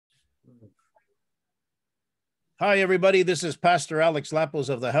Hi, everybody. This is Pastor Alex Lapos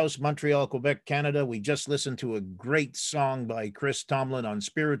of the House, Montreal, Quebec, Canada. We just listened to a great song by Chris Tomlin on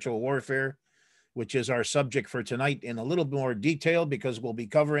spiritual warfare, which is our subject for tonight in a little more detail because we'll be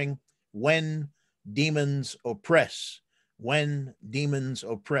covering when demons oppress. When demons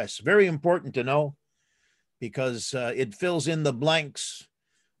oppress. Very important to know because it fills in the blanks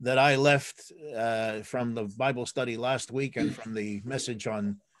that I left from the Bible study last week and from the message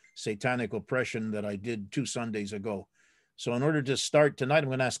on satanic oppression that I did 2 Sundays ago. So in order to start tonight, I'm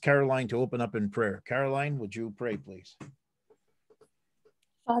going to ask Caroline to open up in prayer. Caroline, would you pray, please?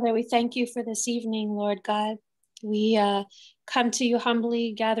 Father, we thank you for this evening, Lord God. We come to you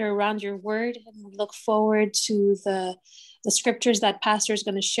humbly, gather around your word, and look forward to the scriptures that Pastor is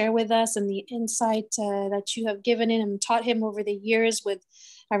going to share with us and the insight that you have given him and taught him over the years with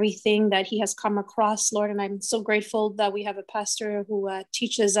everything that he has come across, Lord. And I'm so grateful that we have a pastor who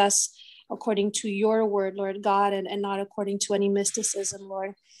teaches us according to your word, Lord God, and not according to any mysticism,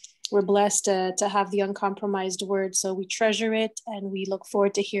 Lord. We're blessed to have the uncompromised word. So we treasure it and we look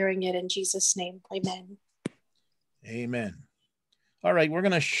forward to hearing it in Jesus' name. Amen. Amen. All right, we're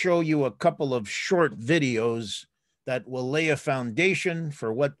going to show you a couple of short videos that will lay a foundation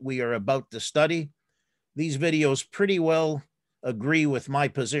for what we are about to study. These videos pretty well agree with my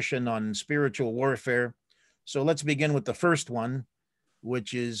position on spiritual warfare. So let's begin with the first one,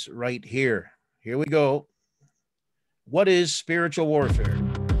 which is right here. Here we go. What is spiritual warfare?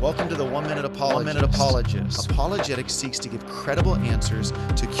 Welcome to the 1 Minute Apologist. Apologetics seeks to give credible answers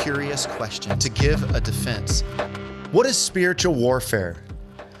to curious questions, to give a defense. What is spiritual warfare?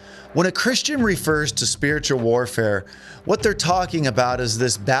 When a Christian refers to spiritual warfare, what they're talking about is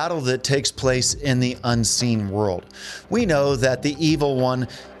this battle that takes place in the unseen world. We know that the evil one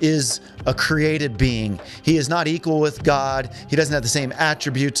is a created being. He is not equal with God. He doesn't have the same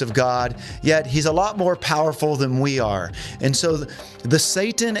attributes of God, yet he's a lot more powerful than we are. And so the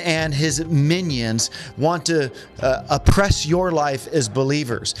Satan and his minions want to oppress your life as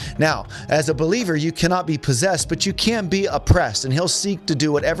believers. Now, as a believer, you cannot be possessed, but you can be oppressed, and he'll seek to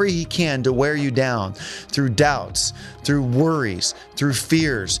do whatever he can to wear you down through doubts, through worries, through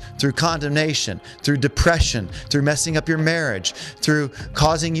fears, through condemnation, through depression, through messing up your marriage, through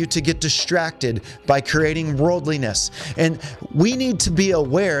causing you to get distracted by creating worldliness. And we need to be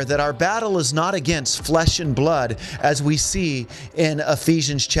aware that our battle is not against flesh and blood, as we see in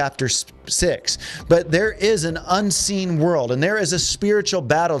Ephesians chapter 6. But there is an unseen world, and there is a spiritual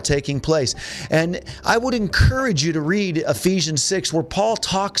battle taking place. And I would encourage you to read Ephesians 6, where Paul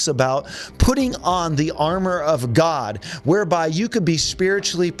talks about putting on the armor of God, whereby you could be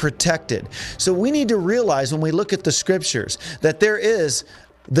spiritually protected. So we need to realize when we look at the scriptures that there is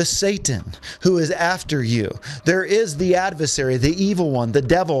the Satan who is after you. There is the adversary, the evil one, the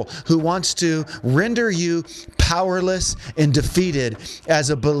devil, who wants to render you powerless and defeated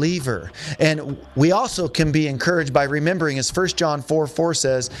as a believer. And we also can be encouraged by remembering, as 1 John 4:4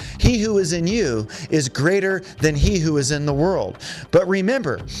 says, he who is in you is greater than he who is in the world. But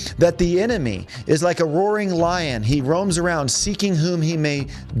remember that the enemy is like a roaring lion. He roams around seeking whom he may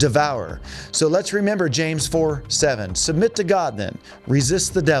devour. So let's remember James 4:7. Submit to God then,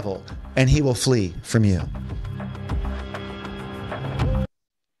 resist the devil, and he will flee from you.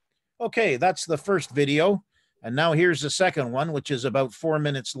 Okay, that's the first video. And now here's the second one, which is about 4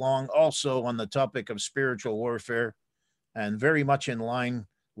 minutes long, also on the topic of spiritual warfare, and very much in line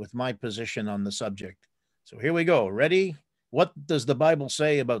with my position on the subject. So here we go. Ready? What does the Bible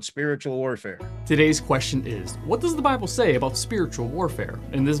say about spiritual warfare? Today's question is, what does the Bible say about spiritual warfare?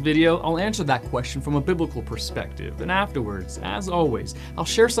 In this video, I'll answer that question from a biblical perspective, and afterwards, as always, I'll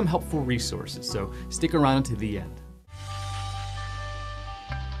share some helpful resources, so stick around until the end.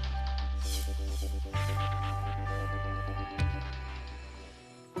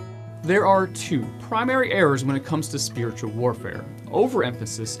 There are two primary errors when it comes to spiritual warfare: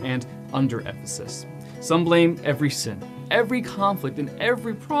 overemphasis and underemphasis. Some blame every sin, every conflict, and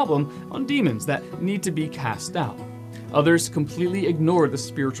every problem on demons that need to be cast out. Others completely ignore the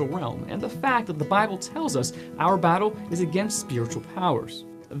spiritual realm and the fact that the Bible tells us our battle is against spiritual powers.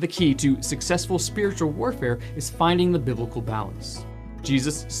 The key to successful spiritual warfare is finding the biblical balance.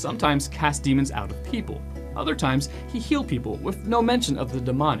 Jesus sometimes cast demons out of people. Other times, he healed people with no mention of the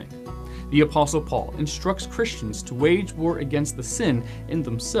demonic. The Apostle Paul instructs Christians to wage war against the sin in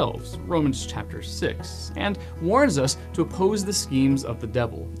themselves, Romans chapter 6, and warns us to oppose the schemes of the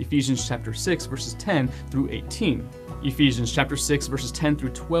devil, Ephesians chapter 6, verses 10 through 18. Ephesians chapter 6, verses 10 through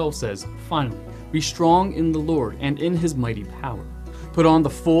 12 says, "Finally, be strong in the Lord and in his mighty power. Put on the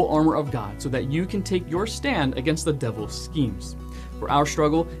full armor of God so that you can take your stand against the devil's schemes. For our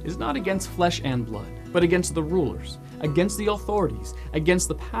struggle is not against flesh and blood, but against the rulers, against the authorities, against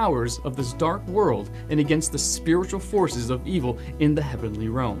the powers of this dark world, and against the spiritual forces of evil in the heavenly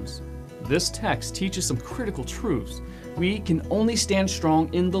realms. This text teaches some critical truths. We can only stand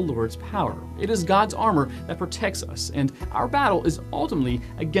strong in the Lord's power. It is God's armor that protects us, and our battle is ultimately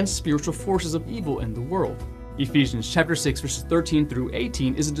against spiritual forces of evil in the world. Ephesians chapter 6, verses 13 through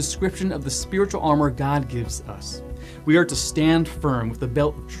 18 is a description of the spiritual armor God gives us. We are to stand firm with the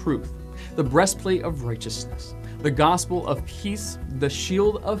belt of truth, the breastplate of righteousness, the gospel of peace, the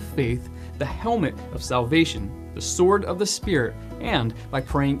shield of faith, the helmet of salvation, the sword of the Spirit, and by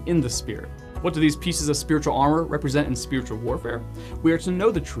praying in the Spirit. What do these pieces of spiritual armor represent in spiritual warfare? We are to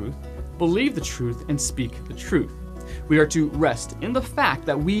know the truth, believe the truth, and speak the truth. We are to rest in the fact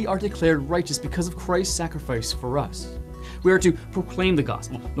that we are declared righteous because of Christ's sacrifice for us. We are to proclaim the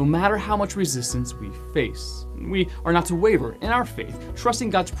gospel, no matter how much resistance we face. We are not to waver in our faith,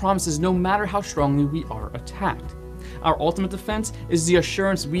 trusting God's promises no matter how strongly we are attacked. Our ultimate defense is the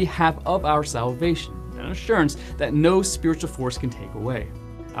assurance we have of our salvation, an assurance that no spiritual force can take away.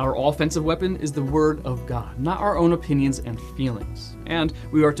 Our offensive weapon is the Word of God, not our own opinions and feelings. And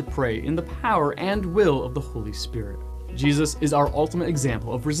we are to pray in the power and will of the Holy Spirit. Jesus is our ultimate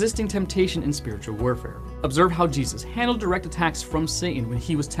example of resisting temptation in spiritual warfare. Observe how Jesus handled direct attacks from Satan when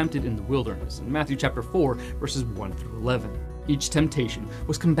he was tempted in the wilderness in Matthew chapter 4, verses 1 through 11. Each temptation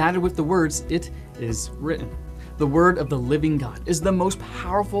was combated with the words, "It is written." The Word of the living God is the most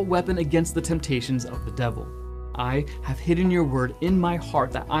powerful weapon against the temptations of the devil. I have hidden your word in my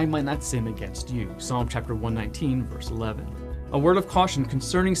heart that I might not sin against you. Psalm chapter 119, verse 11. A word of caution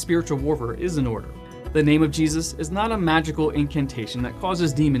concerning spiritual warfare is in order. The name of Jesus is not a magical incantation that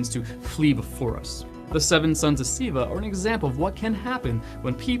causes demons to flee before us. The 7 sons of Sceva are an example of what can happen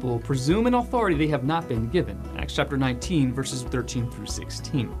when people presume an authority they have not been given. Acts chapter 19, verses 13 through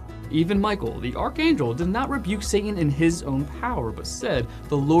 16. Even Michael, the archangel, did not rebuke Satan in his own power, but said,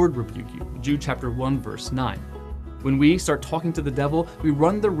 "The Lord rebuke you." Jude chapter 1, verse 9. When we start talking to the devil, we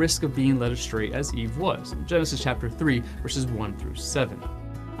run the risk of being led astray as Eve was in Genesis chapter 3, verses 1 through 7.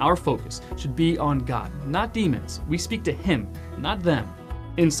 Our focus should be on God, not demons. We speak to Him, not them.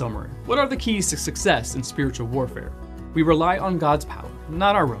 In summary, what are the keys to success in spiritual warfare? We rely on God's power,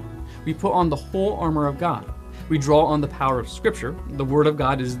 not our own. We put on the whole armor of God. We draw on the power of Scripture. The Word of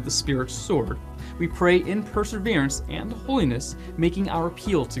God is the Spirit's sword. We pray in perseverance and holiness, making our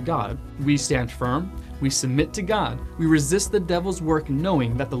appeal to God. We stand firm. We submit to God. We resist the devil's work,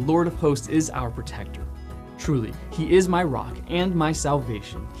 knowing that the Lord of hosts is our protector. Truly, He is my rock and my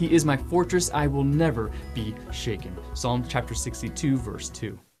salvation. He is my fortress. I will never be shaken. Psalm chapter 62, verse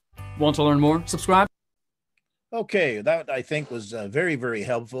 2. Want to learn more? Subscribe. Okay, that I think was very, very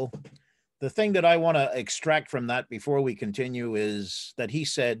helpful. The thing that I want to extract from that before we continue is that he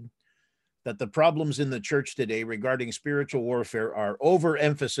said that the problems in the church today regarding spiritual warfare are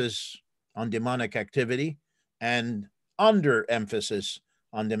overemphasis on demonic activity and underemphasis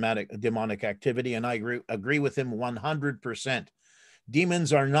on demonic activity. And I agree with him 100%.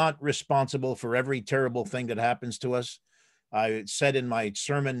 Demons are not responsible for every terrible thing that happens to us. I said in my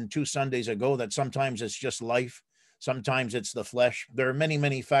sermon 2 Sundays ago that sometimes it's just life. Sometimes it's the flesh. There are many,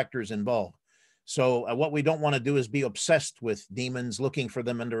 many factors involved. So what we don't want to do is be obsessed with demons, looking for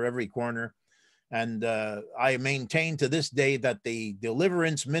them under every corner. And I maintain to this day that the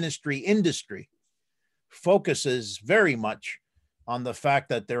deliverance ministry industry focuses very much on the fact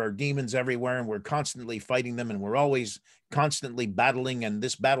that there are demons everywhere and we're constantly fighting them and we're always constantly battling, and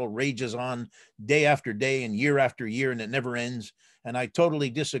this battle rages on day after day and year after year and it never ends. And I totally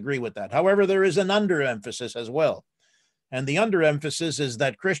disagree with that. However, there is an underemphasis as well. And the underemphasis is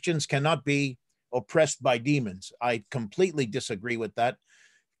that Christians cannot be oppressed by demons. I completely disagree with that.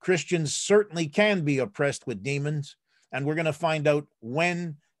 Christians certainly can be oppressed with demons, and we're going to find out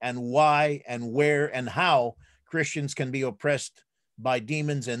when and why and where and how Christians can be oppressed by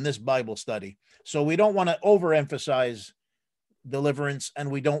demons in this Bible study. So we don't want to overemphasize deliverance,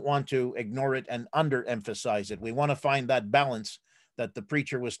 and we don't want to ignore it and underemphasize it. We want to find that balance that the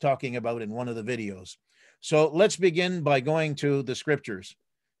preacher was talking about in one of the videos. So let's begin by going to the scriptures,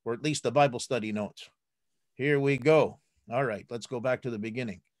 or at least the Bible study notes. Here we go. All right, let's go back to the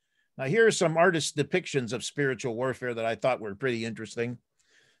beginning. Now, here are some artists' depictions of spiritual warfare that I thought were pretty interesting.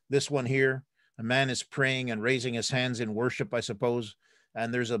 This one here, a man is praying and raising his hands in worship, I suppose,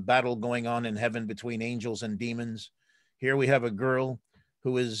 and there's a battle going on in heaven between angels and demons. Here we have a girl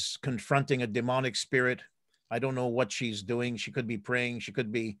who is confronting a demonic spirit. I don't know what she's doing. She could be praying. She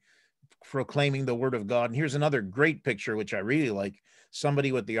could be proclaiming the word of God. And here's another great picture, which I really like.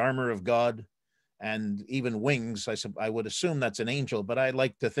 Somebody with the armor of God and even wings. I would assume that's an angel, but I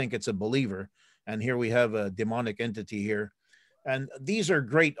like to think it's a believer. And here we have a demonic entity here. And these are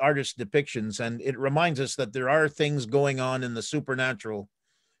great artist depictions. And it reminds us that there are things going on in the supernatural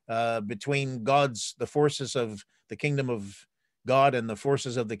between the forces of the kingdom of God and the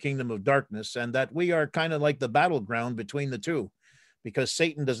forces of the kingdom of darkness, and that we are kind of like the battleground between the two, because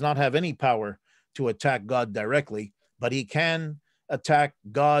Satan does not have any power to attack God directly, but he can attack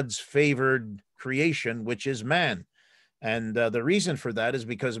God's favored creation, which is man. And the reason for that is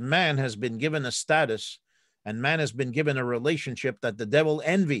because man has been given a status and man has been given a relationship that the devil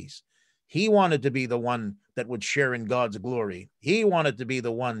envies. He wanted to be the one that would share in God's glory. He wanted to be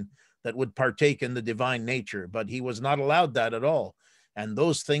the one that would partake in the divine nature, but he was not allowed that at all. And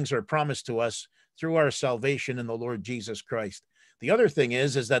those things are promised to us through our salvation in the Lord Jesus Christ. The other thing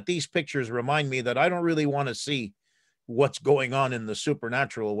is that these pictures remind me that I don't really want to see what's going on in the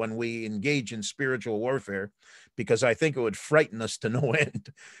supernatural when we engage in spiritual warfare, because I think it would frighten us to no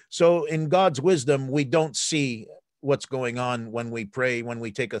end. So in God's wisdom, we don't see what's going on when we pray, when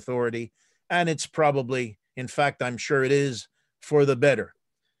we take authority. And it's probably, in fact, I'm sure it is for the better.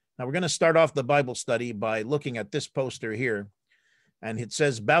 Now we're going to start off the Bible study by looking at this poster here. And it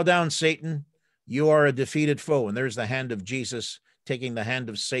says, "Bow down, Satan, you are a defeated foe." And there's the hand of Jesus taking the hand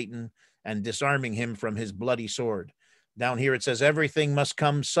of Satan and disarming him from his bloody sword. Down here it says, "Everything must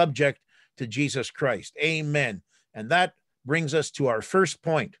come subject to Jesus Christ." Amen. And that brings us to our first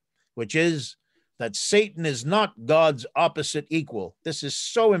point, which is that Satan is not God's opposite equal. This is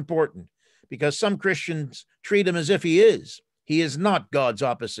so important because some Christians treat him as if he is. He is not God's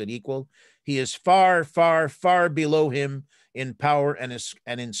opposite equal. He is far, far, far below him in power and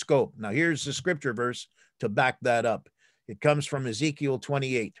in scope. Now, here's the scripture verse to back that up. It comes from Ezekiel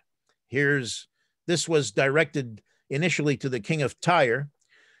 28. This was directed initially to the king of Tyre,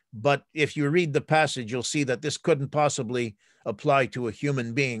 but if you read the passage, you'll see that this couldn't possibly apply to a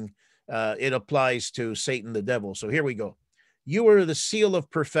human being. It applies to Satan the devil. So here we go. "You are the seal of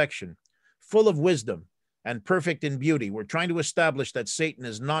perfection, full of wisdom and perfect in beauty." We're trying to establish that Satan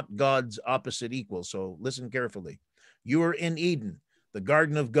is not God's opposite equal. So listen carefully. "You are in Eden, the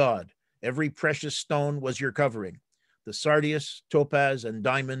garden of God. Every precious stone was your covering. The sardius, topaz, and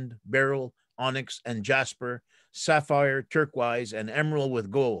diamond, beryl, onyx, and jasper, sapphire, turquoise, and emerald with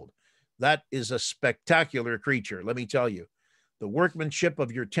gold." That is a spectacular creature, let me tell you. "The workmanship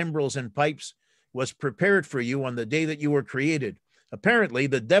of your timbrels and pipes was prepared for you on the day that you were created." Apparently,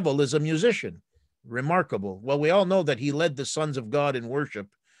 the devil is a musician. Remarkable. Well, we all know that he led the sons of God in worship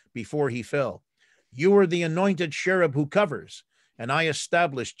before he fell. "You are the anointed cherub who covers, and I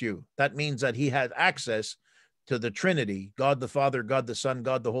established you." That means that he had access to the Trinity, God the Father, God the Son,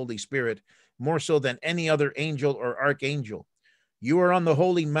 God the Holy Spirit, more so than any other angel or archangel. "You are on the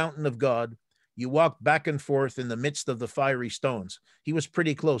holy mountain of God. You walk back and forth in the midst of the fiery stones." He was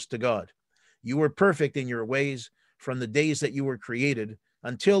pretty close to God. "You were perfect in your ways from the days that you were created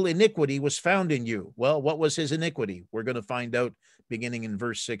until iniquity was found in you." Well, what was his iniquity? We're going to find out beginning in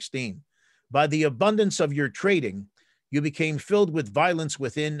verse 16. "By the abundance of your trading, you became filled with violence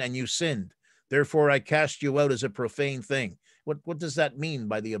within, and you sinned. Therefore, I cast you out as a profane thing." What does that mean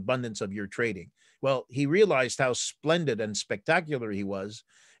by the abundance of your trading? Well, he realized how splendid and spectacular he was.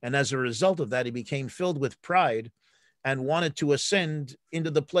 And as a result of that, he became filled with pride and wanted to ascend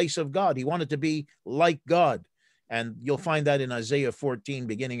into the place of God. He wanted to be like God. And you'll find that in Isaiah 14,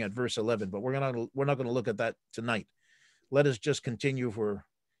 beginning at verse 11. But we're not going to look at that tonight. Let us just continue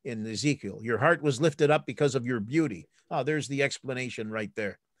in Ezekiel. "Your heart was lifted up because of your beauty." Oh, there's the explanation right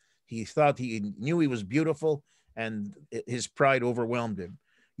there. He knew he was beautiful, and his pride overwhelmed him.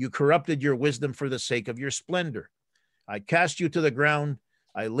 "You corrupted your wisdom for the sake of your splendor. I cast you to the ground.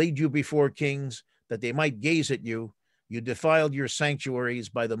 I laid you before kings, that they might gaze at you. You defiled your sanctuaries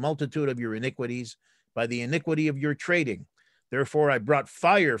by the multitude of your iniquities, by the iniquity of your trading. Therefore I brought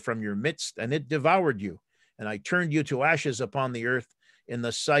fire from your midst, and it devoured you. And I turned you to ashes upon the earth in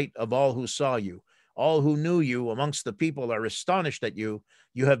the sight of all who saw you. All who knew you amongst the people are astonished at you.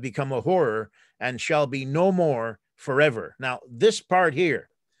 You have become a horror and shall be no more forever." Now, this part here,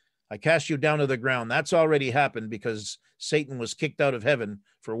 "I cast you down to the ground," that's already happened because Satan was kicked out of heaven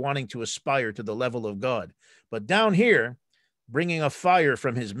for wanting to aspire to the level of God. But down here, bringing a fire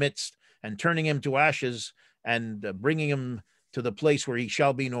from his midst and turning him to ashes and bringing him to the place where he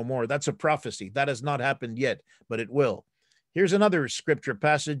shall be no more, that's a prophecy. That has not happened yet, but it will. Here's another scripture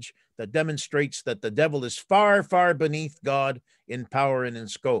passage that demonstrates that the devil is far, far beneath God in power and in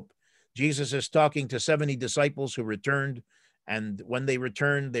scope. Jesus is talking to 70 disciples who returned, and when they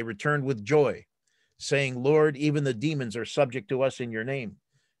returned with joy, saying, "Lord, even the demons are subject to us in your name."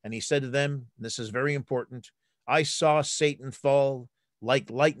 And he said to them, this is very important, "I saw Satan fall like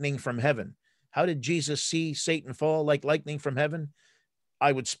lightning from heaven. How did Jesus see Satan fall like lightning from heaven?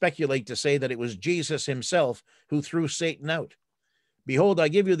 I would speculate to say that it was Jesus himself who threw Satan out. Behold, I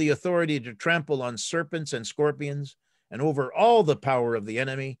give you the authority to trample on serpents and scorpions and over all the power of the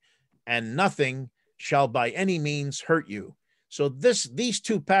enemy, and nothing shall by any means hurt you. So these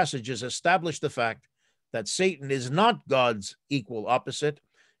two passages establish the fact that Satan is not God's equal opposite,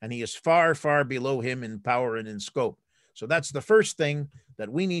 and he is far, far below him in power and in scope. So that's the first thing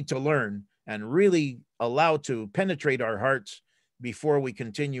that we need to learn and really allow to penetrate our hearts before we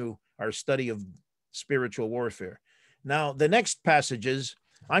continue our study of spiritual warfare. Now, the next passages,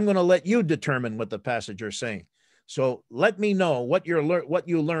 I'm going to let you determine what the passage are saying. So let me know what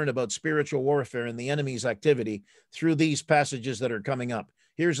you learn about spiritual warfare and the enemy's activity through these passages that are coming up.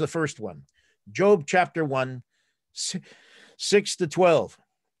 Here's the first one. Job chapter 1, 6 to 12.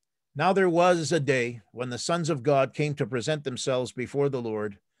 Now there was a day when the sons of God came to present themselves before the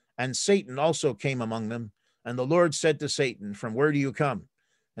Lord, and Satan also came among them. And the Lord said to Satan, from where do you come?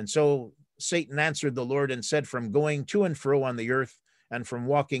 And so Satan answered the Lord and said, from going to and fro on the earth, and from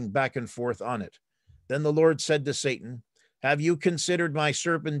walking back and forth on it. Then the Lord said to Satan, have you considered my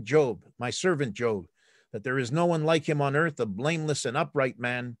servant Job, that there is no one like him on earth, a blameless and upright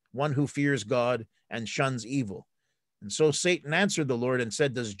man, one who fears God and shuns evil? And so Satan answered the Lord and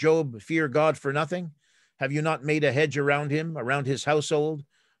said, does Job fear God for nothing? Have you not made a hedge around him, around his household,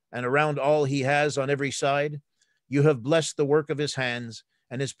 and around all he has on every side? You have blessed the work of his hands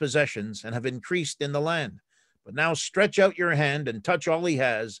and his possessions, and have increased in the land. But now stretch out your hand and touch all he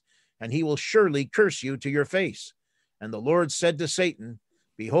has, and he will surely curse you to your face. And the Lord said to Satan,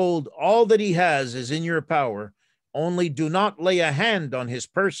 behold, all that he has is in your power, only do not lay a hand on his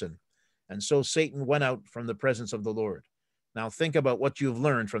person. And so Satan went out from the presence of the Lord. Now think about what you've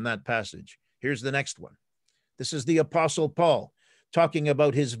learned from that passage. Here's the next one. This is the Apostle Paul talking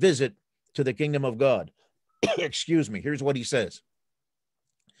about his visit to the kingdom of God. Excuse me. Here's what he says.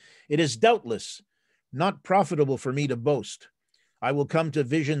 It is doubtless not profitable for me to boast. I will come to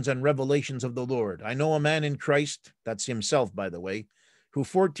visions and revelations of the Lord. I know a man in Christ, that's himself, by the way, who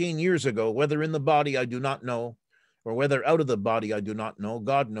 14 years ago, whether in the body I do not know, or whether out of the body I do not know,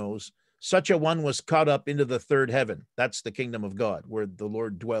 God knows, such a one was caught up into the third heaven. That's the kingdom of God, where the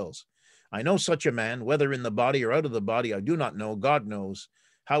Lord dwells. I know such a man, whether in the body or out of the body I do not know, God knows,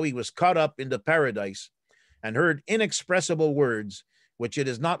 how he was caught up into paradise and heard inexpressible words, which it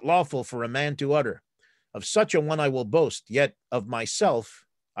is not lawful for a man to utter. Of such a one I will boast, yet of myself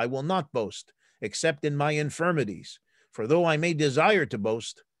I will not boast, except in my infirmities. For though I may desire to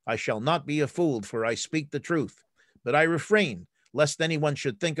boast, I shall not be a fool, for I speak the truth. But I refrain, lest anyone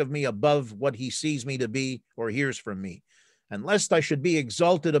should think of me above what he sees me to be or hears from me. And lest I should be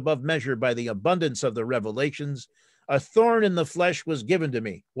exalted above measure by the abundance of the revelations, a thorn in the flesh was given to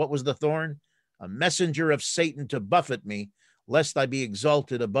me. What was the thorn? A messenger of Satan to buffet me, lest I be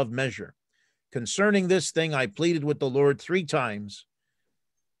exalted above measure. Concerning this thing, I pleaded with the Lord 3 times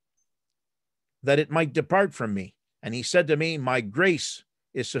that it might depart from me. And he said to me, my grace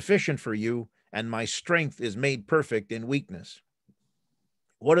is sufficient for you, and my strength is made perfect in weakness.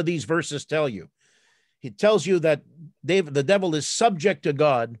 What do these verses tell you? It tells you that the devil is subject to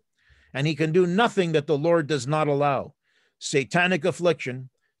God, and he can do nothing that the Lord does not allow. Satanic affliction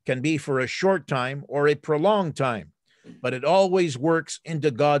can be for a short time or a prolonged time, but it always works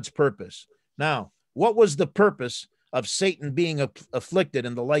into God's purpose. Now, what was the purpose of Satan being afflicted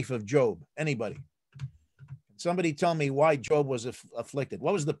in the life of Job? Anybody? Somebody tell me why Job was afflicted.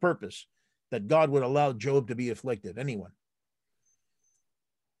 What was the purpose that God would allow Job to be afflicted? Anyone?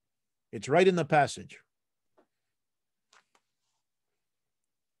 It's right in the passage.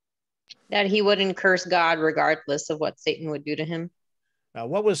 That he wouldn't curse God regardless of what Satan would do to him. Now,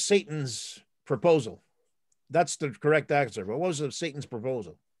 what was Satan's proposal? That's the correct answer. What was Satan's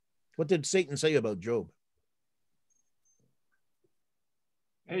proposal? What did Satan say about Job?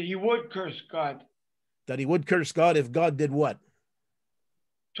 He would curse God. That he would curse God if God did what?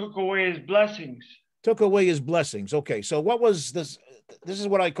 Took away his blessings. Took away his blessings. Okay, so what was this? This is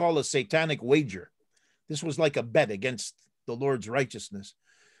what I call a satanic wager. This was like a bet against the Lord's righteousness.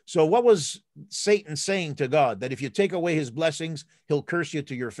 So what was Satan saying to God? That if you take away his blessings, he'll curse you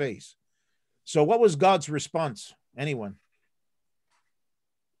to your face. So what was God's response? Anyone?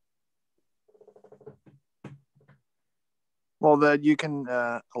 Well, that you can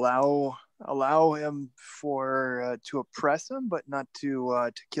allow him to oppress him, but not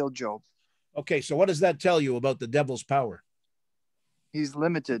to kill Job. Okay, so what does that tell you about the devil's power? He's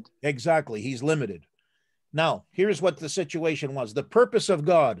limited. Exactly, he's limited. Now, here's what the situation was. The purpose of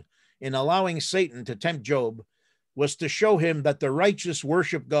God in allowing Satan to tempt Job was to show him that the righteous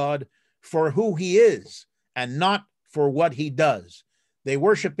worship God for who he is and not for what he does. They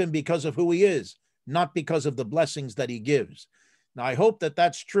worship him because of who he is, not because of the blessings that he gives. Now, I hope that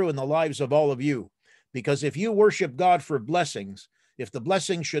that's true in the lives of all of you, because if you worship God for blessings, if the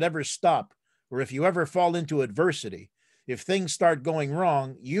blessings should ever stop, or if you ever fall into adversity, if things start going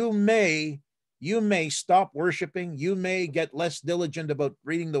wrong, you may stop worshiping, you may get less diligent about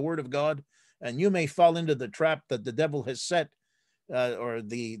reading the word of God, and you may fall into the trap that the devil has set, or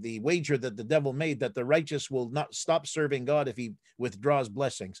the wager that the devil made, that the righteous will not stop serving God if he withdraws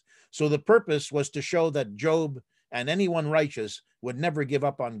blessings. So the purpose was to show that Job and anyone righteous would never give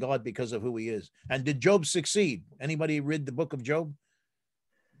up on God because of who he is. And did Job succeed? Anybody read the book of Job?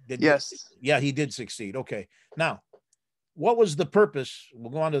 Yes. Yeah, he did succeed. Okay. Now, what was the purpose?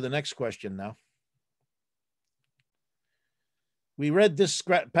 We'll go on to the next question now. We read this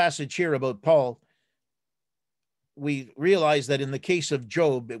passage here about Paul. We realize that in the case of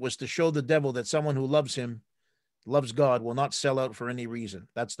Job, it was to show the devil that someone who loves him, loves God, will not sell out for any reason.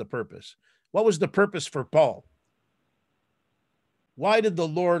 That's the purpose. What was the purpose for Paul? Why did the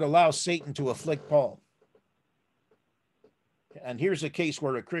Lord allow Satan to afflict Paul? And here's a case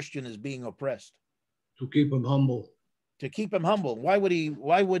where a Christian is being oppressed. To keep him humble. To keep him humble. Why would he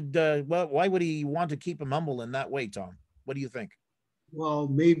want to keep him humble in that way, Tom? What do you think? Well,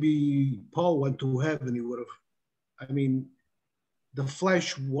 maybe Paul went to heaven. He would have. I mean, the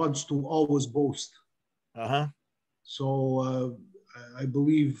flesh wants to always boast. So I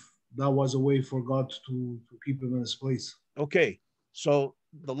believe that was a way for God to keep him in his place. Okay, so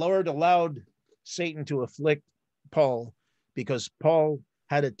the Lord allowed Satan to afflict Paul because Paul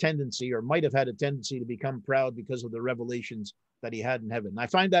had a tendency, or might have had a tendency, to become proud because of the revelations that he had in heaven. I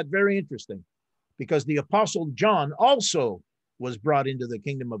find that very interesting, because the Apostle John also was brought into the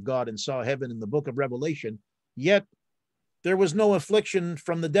kingdom of God and saw heaven in the book of Revelation, yet there was no affliction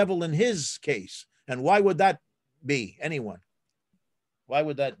from the devil in his case. And why would that be? Anyone? Why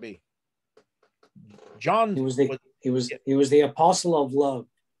would that be? John he was the apostle of love.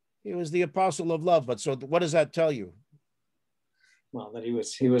 He was the apostle of love. But so what does that tell you? Well, that he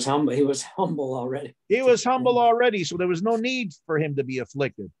was humble. He was humble already. He was humble already, so there was no need for him to be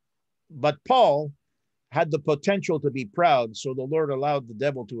afflicted. But Paul had the potential to be proud, so the Lord allowed the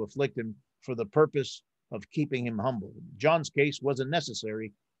devil to afflict him for the purpose of keeping him humble. John's case wasn't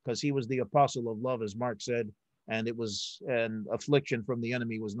necessary because he was the apostle of love, as Mark said, and an affliction from the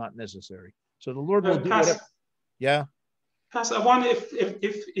enemy was not necessary. So the Lord will do whatever. Yeah. Pastor, I wonder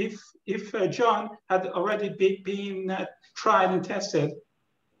if John had already been tried and tested,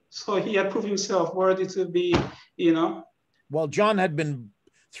 so he had proved himself worthy to be, Well, John had been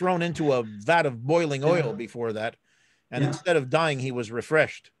thrown into a vat of boiling oil before that, and instead of dying, he was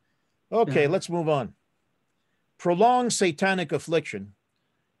refreshed. Okay, let's move on. Prolonged satanic affliction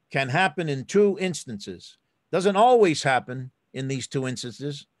can happen in two instances. Doesn't always happen in these two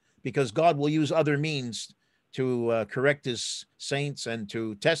instances, because God will use other means to correct his saints and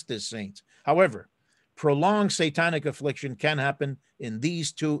to test his saints. However, prolonged satanic affliction can happen in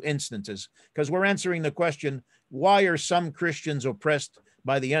these two instances, because we're answering the question, why are some Christians oppressed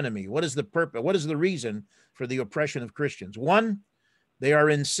by the enemy? What is the purpose? What is the reason for the oppression of Christians? One, they are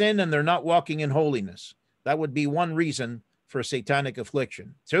in sin and they're not walking in holiness. That would be one reason for satanic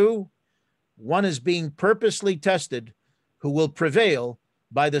affliction. Two, one is being purposely tested who will prevail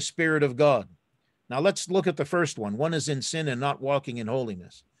by the Spirit of God. Now let's look at the first one. One is in sin and not walking in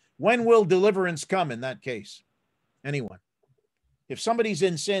holiness. When will deliverance come in that case? Anyone? If somebody's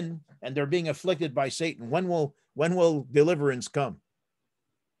in sin and they're being afflicted by Satan, when will deliverance come?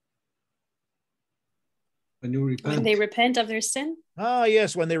 When you repent. When they repent of their sin? Ah,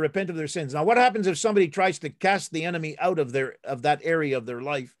 yes, when they repent of their sins. Now, what happens if somebody tries to cast the enemy out of that area of their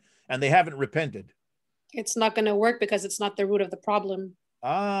life and they haven't repented? It's not going to work because it's not the root of the problem.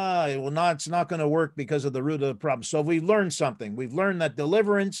 It's not going to work because of the root of the problem. So we've learned something. We've learned that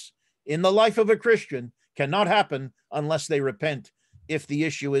deliverance in the life of a Christian cannot happen unless they repent, if the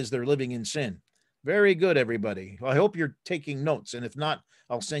issue is they're living in sin. Very good, everybody. I hope you're taking notes. And if not,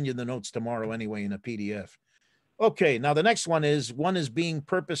 I'll send you the notes tomorrow anyway in a PDF. Okay, now the next one is being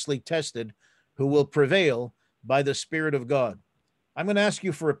purposely tested who will prevail by the Spirit of God. I'm going to ask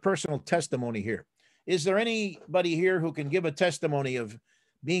you for a personal testimony here. Is there anybody here who can give a testimony of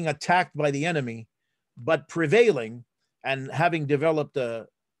being attacked by the enemy, but prevailing and having developed a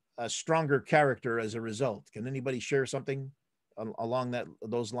stronger character as a result? Can anybody share something along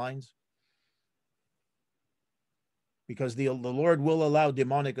those lines? Because the Lord will allow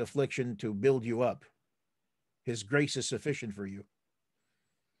demonic affliction to build you up. His grace is sufficient for you.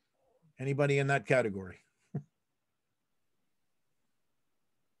 Anybody in that category?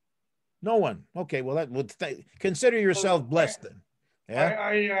 No one. Okay, well, that would consider yourself blessed then. Yeah.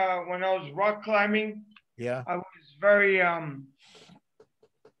 I when I was rock climbing, Yeah. I was very how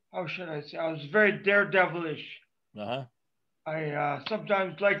should I say? I was very daredevilish. Uh-huh. I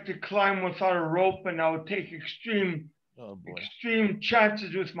sometimes like to climb without a rope, and I would take extreme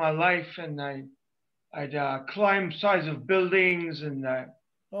chances with my life, and I'd climb sides of buildings, and I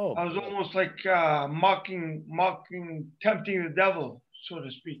was almost like tempting the devil, so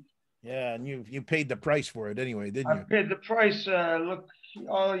to speak. Yeah, and you paid the price for it anyway, didn't you? I paid the price. Look,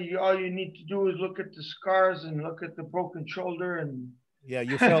 all you need to do is look at the scars and look at the broken shoulder, and yeah,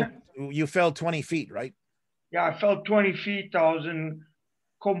 you fell 20 feet, right? Yeah, I fell 20 feet. I was in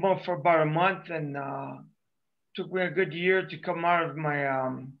coma for about a month, and took me a good year to come out of my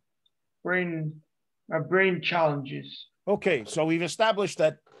brain challenges. Okay, so we've established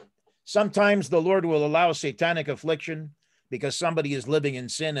that sometimes the Lord will allow satanic affliction because somebody is living in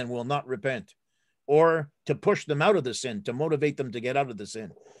sin and will not repent, or to push them out of the sin, to motivate them to get out of the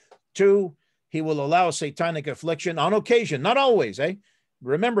sin. 2, he will allow satanic affliction on occasion, not always, eh?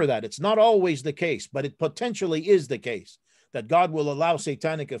 Remember that it's not always the case, but it potentially is the case that God will allow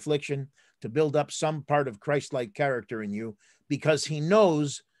satanic affliction to build up some part of Christ-like character in you because he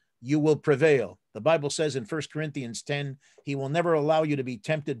knows you will prevail. The Bible says in 1 Corinthians 10, he will never allow you to be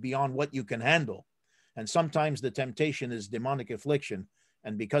tempted beyond what you can handle. And sometimes the temptation is demonic affliction.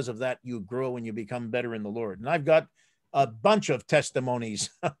 And because of that, you grow and you become better in the Lord. And I've got a bunch of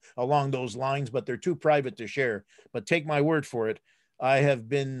testimonies along those lines, but they're too private to share. But take my word for it. I have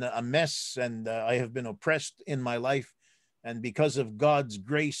been a mess, and I have been oppressed in my life. And because of God's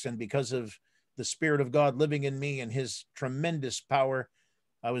grace and because of the Spirit of God living in me and his tremendous power,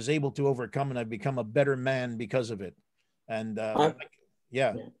 I was able to overcome, and I've become a better man because of it. And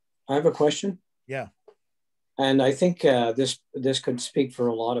yeah. I have a question. Yeah. And I think this could speak for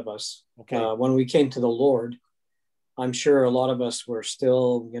a lot of us. Okay. When we came to the Lord, I'm sure a lot of us were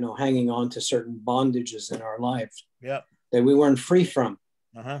still, hanging on to certain bondages in our lives. Yeah. That we weren't free from.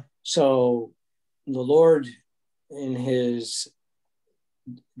 Uh-huh. So the Lord, in his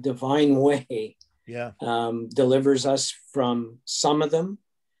divine way, delivers us from some of them.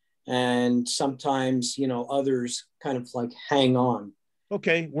 And sometimes, others kind of like hang on.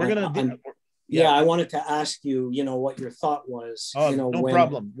 Okay. We're going to... I wanted to ask you, what your thought was. No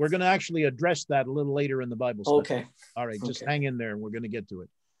problem. We're going to actually address that a little later in the Bible study. Okay. All right. Just hang in there and we're going to get to it.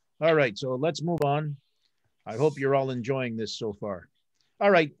 All right. So let's move on. I hope you're all enjoying this so far. All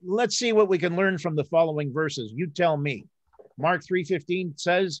right, let's see what we can learn from the following verses. You tell me. Mark 3:15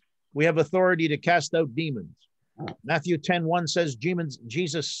 says, we have authority to cast out demons. Matthew 10:1 says,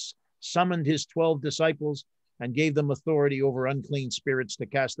 Jesus summoned his 12 disciples and gave them authority over unclean spirits to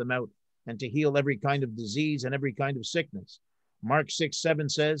cast them out and to heal every kind of disease and every kind of sickness. Mark 6:7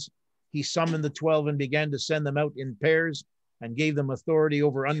 says, he summoned the 12 and began to send them out in pairs and gave them authority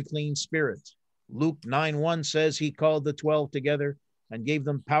over unclean spirits. Luke 9:1 says he called the 12 together and gave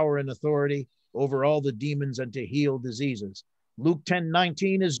them power and authority over all the demons and to heal diseases. Luke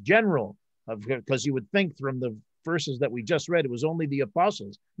 10:19 is general, because you would think from the verses that we just read, it was only the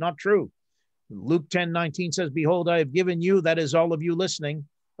apostles. Not true. Luke 10:19 says, behold, I have given you, that is all of you listening,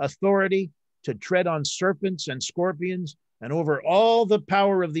 authority to tread on serpents and scorpions and over all the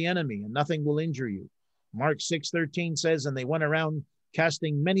power of the enemy, and nothing will injure you. Mark 6:13 says, and they went around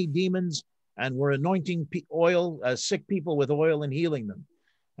casting many demons and were anointing sick people with oil and healing them.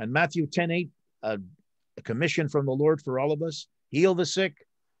 And Matthew 10:8, a commission from the Lord for all of us: heal the sick,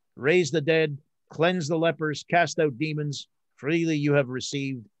 raise the dead, cleanse the lepers, cast out demons. Freely you have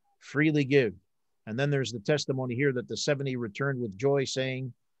received, freely give. And then there's the testimony here that the 70 returned with joy,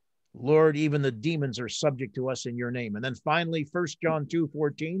 saying, Lord, even the demons are subject to us in your name. And then finally, 1 John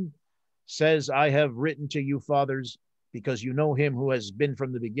 2:14 says, I have written to you, fathers, because you know him who has been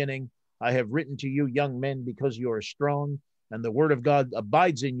from the beginning. I have written to you, young men, because you are strong, and the word of God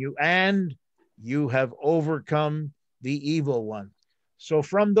abides in you, and you have overcome the evil one. So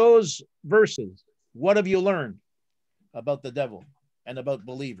from those verses, what have you learned about the devil and about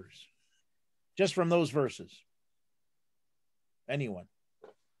believers? Just from those verses. Anyone?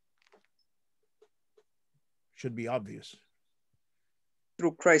 Should be obvious.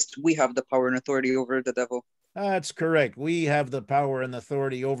 Through Christ, we have the power and authority over the devil. That's correct. We have the power and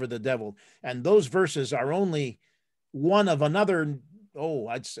authority over the devil. And those verses are only one of another.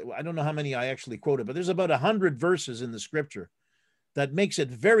 I don't know how many I actually quoted, but there's about 100 verses in the scripture that makes it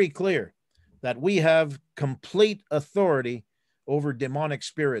very clear that we have complete authority over demonic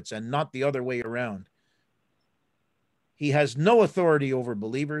spirits and not the other way around. He has no authority over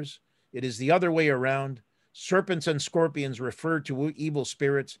believers. It is the other way around. Serpents and scorpions refer to evil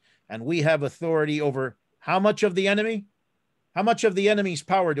spirits, and we have authority over how much of the enemy? How much of the enemy's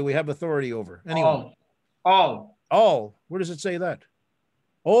power do we have authority over? Anyone? All. Where does it say that?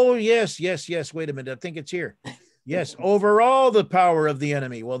 Oh, yes. Wait a minute. I think it's here. Yes, over all the power of the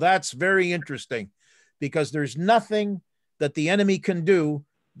enemy. Well, that's very interesting, because there's nothing that the enemy can do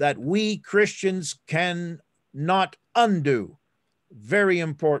that we Christians can not undo. Very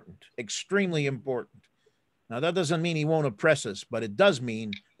important, extremely important. Now, that doesn't mean he won't oppress us, but it does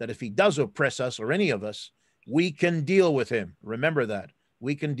mean that if he does oppress us, or any of us, we can deal with him. Remember that.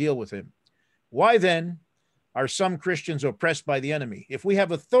 We can deal with him. Why then are some Christians oppressed by the enemy? If we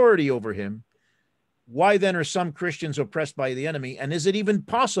have authority over him, why then are some Christians oppressed by the enemy? And is it even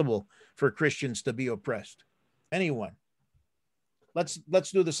possible for Christians to be oppressed? Anyone?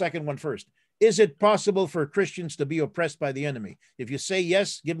 Let's do the second one first. Is it possible for Christians to be oppressed by the enemy? If you say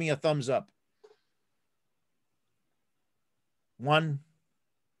yes, give me a thumbs up. 1,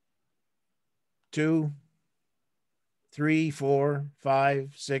 2, 3, 4,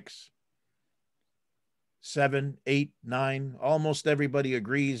 5, 6, 7, 8, 9. Almost everybody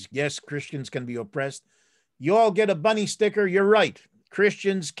agrees. Yes, Christians can be oppressed. You all get a bunny sticker. You're right.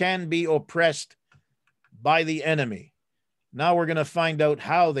 Christians can be oppressed by the enemy. Now we're going to find out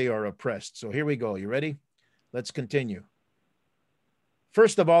how they are oppressed. So here we go. You ready? Let's continue.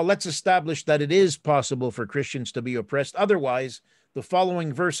 First of all, let's establish that it is possible for Christians to be oppressed. Otherwise, the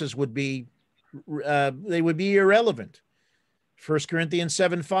following verses would be irrelevant. 1 Corinthians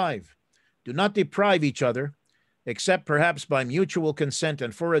 7:5. Do not deprive each other, except perhaps by mutual consent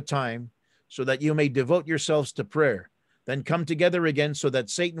and for a time, so that you may devote yourselves to prayer. Then come together again, so that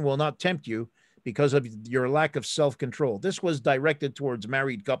Satan will not tempt you because of your lack of self-control. This was directed towards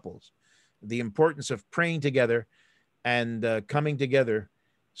married couples, the importance of praying together and coming together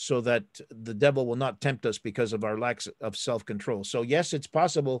so that the devil will not tempt us because of our lack of self-control. So yes, it's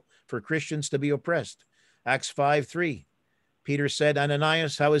possible for Christians to be oppressed. Acts 5:3. Peter said,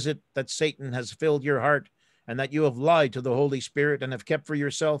 Ananias, how is it that Satan has filled your heart and that you have lied to the Holy Spirit and have kept for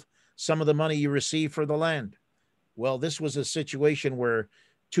yourself some of the money you received for the land? Well, this was a situation where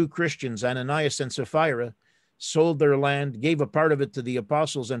two Christians, Ananias and Sapphira, sold their land, gave a part of it to the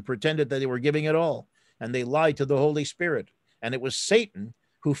apostles, and pretended that they were giving it all. And they lied to the Holy Spirit. And it was Satan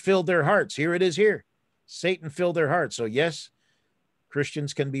who filled their hearts. Here it is here. Satan filled their hearts. So yes,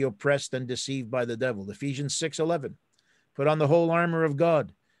 Christians can be oppressed and deceived by the devil. Ephesians 6:11. Put on the whole armor of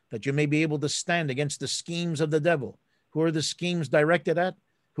God, that you may be able to stand against the schemes of the devil. Who are the schemes directed at?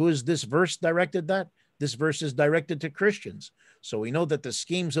 Who is this verse directed at? This verse is directed to Christians. So we know that the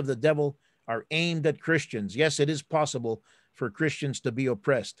schemes of the devil are aimed at Christians. Yes, it is possible for Christians to be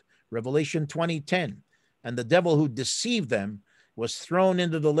oppressed. Revelation 20:10. And the devil who deceived them was thrown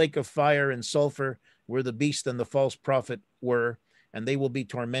into the lake of fire and sulfur, where the beast and the false prophet were, and they will be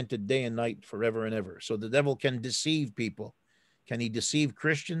tormented day and night forever and ever. So the devil can deceive people. Can he deceive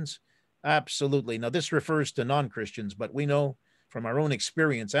Christians? Absolutely. Now, this refers to non-Christians, but we know from our own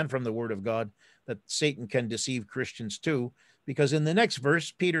experience and from the Word of God that Satan can deceive Christians too, because in the next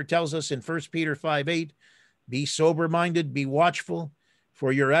verse, Peter tells us in 1 Peter 5:8, be sober-minded, be watchful,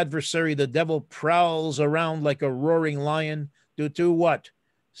 for your adversary, the devil, prowls around like a roaring lion, to what?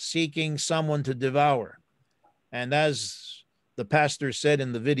 Seeking someone to devour. And as the pastor said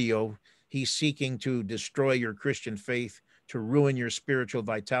in the video, he's seeking to destroy your Christian faith, to ruin your spiritual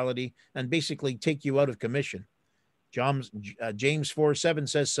vitality, and basically take you out of commission. James 4:7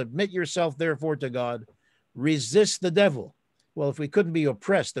 says, submit yourself therefore to God, resist the devil. Well, if we couldn't be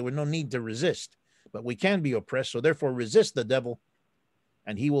oppressed, there would no need to resist, but we can be oppressed. So therefore resist the devil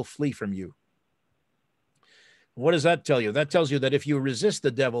and he will flee from you. What does that tell you? That tells you that if you resist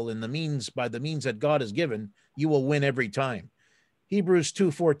the devil by the means that God has given, you will win every time. Hebrews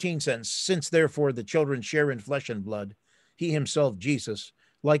 2:14 says, since therefore the children share in flesh and blood, he himself, Jesus,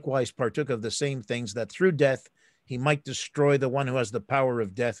 likewise partook of the same things, that through death he might destroy the one who has the power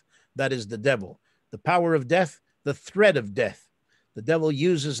of death, that is the devil. The power of death, the threat of death. The devil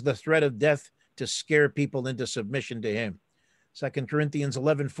uses the threat of death to scare people into submission to him. 2 Corinthians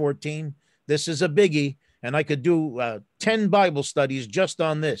 11:14, this is a biggie, and I could do 10 Bible studies just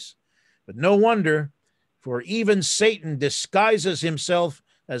on this. But no wonder, for even Satan disguises himself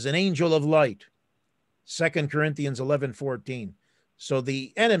as an angel of light. 2 Corinthians 11:14. So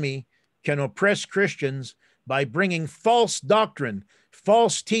the enemy can oppress Christians by bringing false doctrine,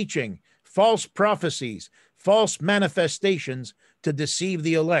 false teaching, false prophecies, false manifestations to deceive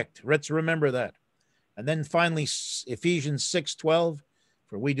the elect. Let's remember that. And then finally, Ephesians 6:12,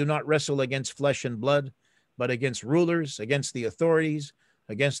 for we do not wrestle against flesh and blood, but against rulers, against the authorities,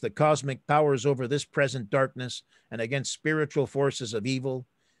 against the cosmic powers over this present darkness, and against spiritual forces of evil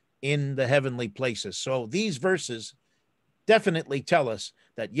in the heavenly places. So these verses definitely tell us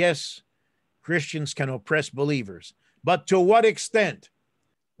that, yes, Christians can oppress believers, but to what extent?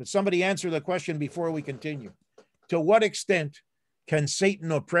 Could somebody answer the question before we continue? To what extent can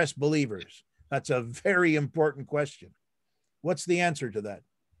Satan oppress believers? That's a very important question. What's the answer to that?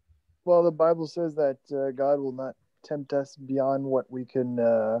 Well, the Bible says that God will not tempt us beyond what we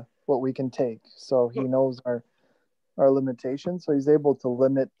can take. So He knows our limitations. So He's able to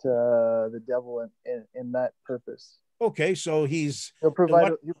limit the devil in that purpose. Okay, so he'll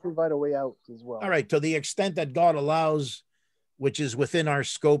provide a way out as well. All right, to the extent that God allows, which is within our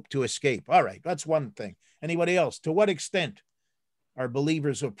scope to escape. All right, that's one thing. Anybody else? To what extent are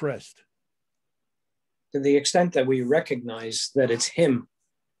believers oppressed? To the extent that we recognize that it's Him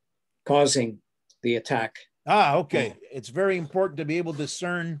causing the attack. Okay. It's very important to be able to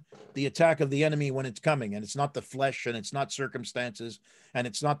discern the attack of the enemy when it's coming, and it's not the flesh, and it's not circumstances, and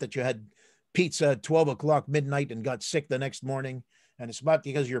it's not that you had pizza at 12 o'clock midnight and got sick the next morning, and it's not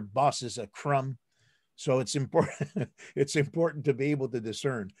because your boss is a crumb. So it's important. It's important to be able to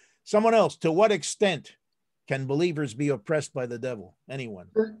discern. Someone else, to what extent can believers be oppressed by the devil? Anyone?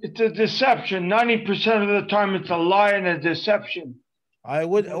 It's a deception. 90% of the time, it's a lie and a deception. I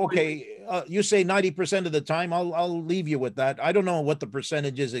would, okay. You say 90% of the time. I'll leave you with that. I don't know what the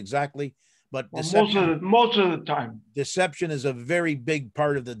percentage is exactly, but most of the time, deception is a very big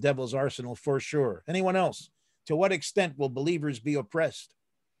part of the devil's arsenal for sure. Anyone else? To what extent will believers be oppressed?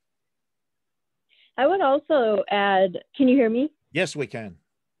 I would also add, can you hear me? Yes, we can.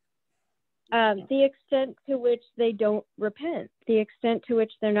 The extent to which they don't repent, the extent to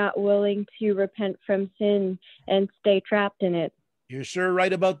which they're not willing to repent from sin and stay trapped in it. You're sure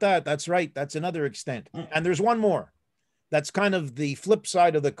right about that. That's right. That's another extent. And there's one more. That's kind of the flip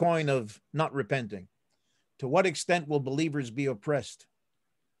side of the coin of not repenting. To what extent will believers be oppressed?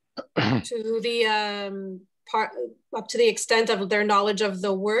 To the up to the extent of their knowledge of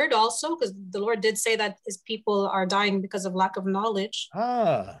the word also, because the Lord did say that his people are dying because of lack of knowledge.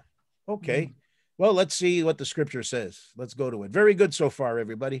 Okay. Well, let's see what the scripture says. Let's go to it. Very good so far,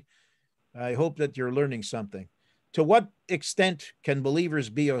 everybody. I hope that you're learning something. To what extent can believers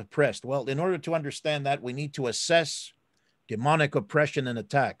be oppressed? Well, in order to understand that, we need to assess demonic oppression and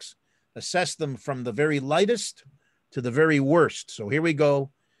attacks. Assess them from the very lightest to the very worst. So here we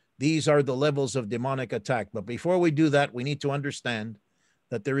go. These are the levels of demonic attack. But before we do that, we need to understand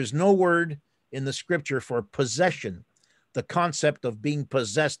that there is no word in the scripture for possession, the concept of being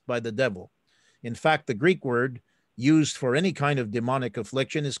possessed by the devil. In fact, the Greek word used for any kind of demonic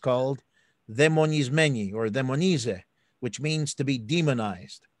affliction is called demonismeni or demonize, which means to be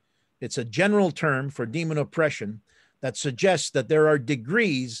demonized. It's a general term for demon oppression that suggests that there are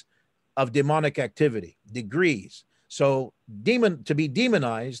degrees of demonic activity, degrees. So to be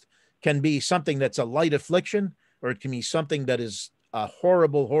demonized can be something that's a light affliction, or it can be something that is a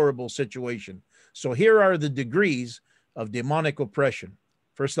horrible, horrible situation. So here are the degrees of demonic oppression.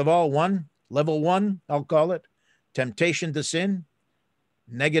 First of all, level one, I'll call it, temptation to sin,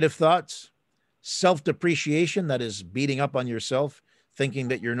 negative thoughts, self-depreciation, that is beating up on yourself, thinking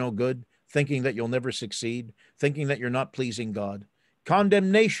that you're no good, thinking that you'll never succeed, thinking that you're not pleasing God,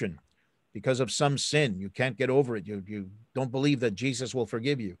 condemnation because of some sin. You can't get over it. You don't believe that Jesus will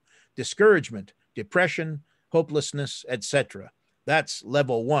forgive you. Discouragement, depression, hopelessness, etc. That's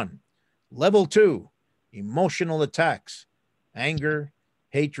level one. Level two, emotional attacks, anger,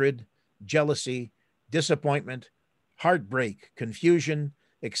 hatred, jealousy, disappointment, heartbreak, confusion,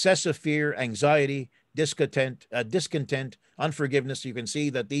 excessive fear, anxiety, discontent, unforgiveness. You can see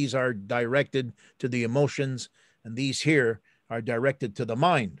that these are directed to the emotions, and these here are directed to the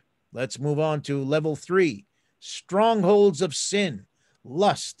mind. Let's move on to level three, strongholds of sin,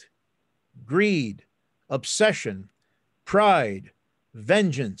 lust, greed, obsession, pride,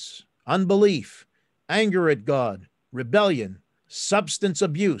 vengeance, unbelief, anger at God, rebellion, substance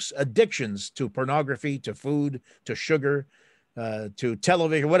abuse, addictions to pornography, to food, to sugar, to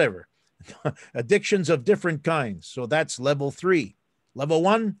television, whatever. Addictions of different kinds. So that's level three. Level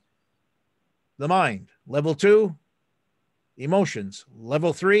one, the mind. Level two, emotions.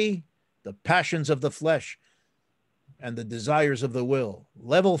 Level three, the passions of the flesh and the desires of the will.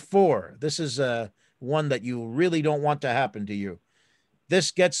 Level four, this is one that you really don't want to happen to you.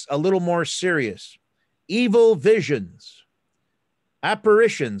 This gets a little more serious. Evil visions,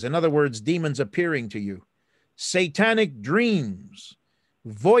 apparitions, in other words, demons appearing to you, satanic dreams,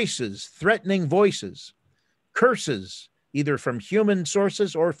 voices, threatening voices, curses, either from human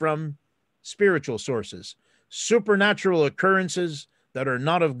sources or from spiritual sources, supernatural occurrences, that are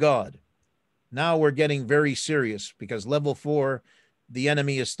not of God. Now we're getting very serious, because level 4, the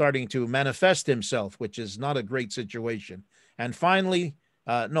enemy is starting to manifest himself, which is not a great situation. And finally,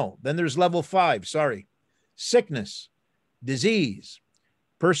 then there's level 5, sickness, disease,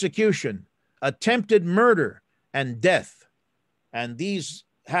 persecution, attempted murder, and death. And these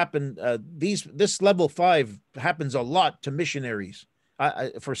happen, this level 5 happens a lot to missionaries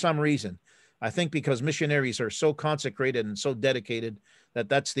for some reason. I think because missionaries are so consecrated and so dedicated that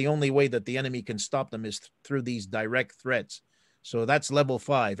that's the only way that the enemy can stop them, is through these direct threats. So that's level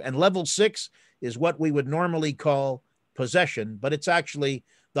 5. And level 6 is what we would normally call possession, but it's actually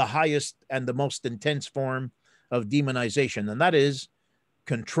the highest and the most intense form of demonization. And that is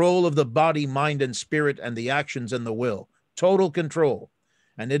control of the body, mind, and spirit, and the actions and the will. Total control.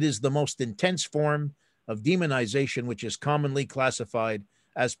 And it is the most intense form of demonization, which is commonly classified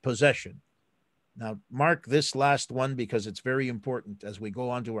as possession. Now, mark this last one, because it's very important as we go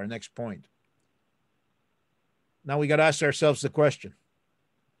on to our next point. Now we got to ask ourselves the question.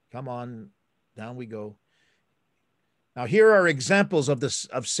 Come on, down we go. Now, here are examples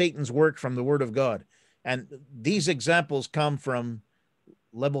of Satan's work from the Word of God. And these examples come from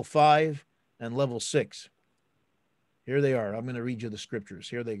level 5 and level 6. Here they are. I'm going to read you the scriptures.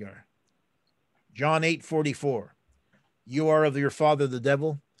 Here they are. John 8:44. You are of your father the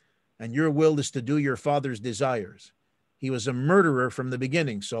devil, and your will is to do your father's desires. He was a murderer from the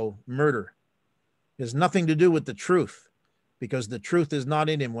beginning, so murder. It has nothing to do with the truth, because the truth is not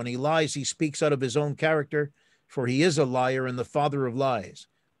in him. When he lies, he speaks out of his own character, for he is a liar and the father of lies.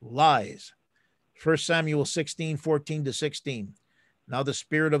 Lies. 1 Samuel 16:14-16. Now the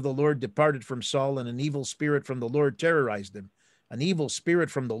Spirit of the Lord departed from Saul, and an evil spirit from the Lord terrorized him. An evil spirit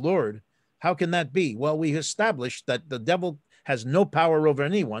from the Lord? How can that be? Well, we established that the devil has no power over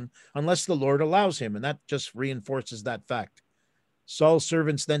anyone unless the Lord allows him, and that just reinforces that fact. Saul's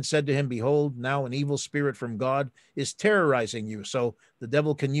servants then said to him, behold, now an evil spirit from God is terrorizing you. So the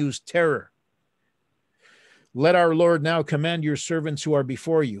devil can use terror. Let our Lord now command your servants who are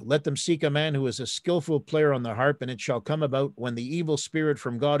before you. Let them seek a man who is a skillful player on the harp, and it shall come about when the evil spirit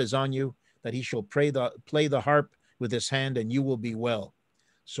from God is on you, that he shall play the harp with his hand, and you will be well.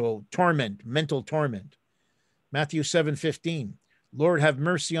 So torment, mental torment. Matthew 7:15. Lord, have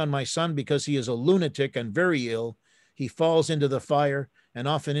mercy on my son, because he is a lunatic and very ill. He falls into the fire and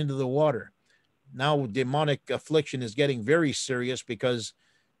often into the water. Now demonic affliction is getting very serious, because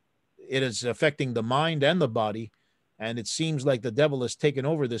it is affecting the mind and the body. And it seems like the devil has taken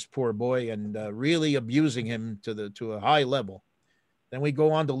over this poor boy and really abusing him to a high level. Then we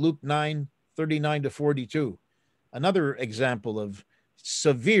go on to Luke 9:39-42. Another example of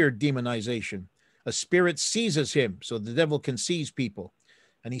severe demonization. A spirit seizes him, so the devil can seize people,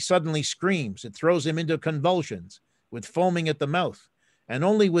 and he suddenly screams. It throws him into convulsions with foaming at the mouth, and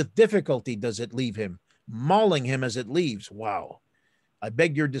only with difficulty does it leave him, mauling him as it leaves. Wow. I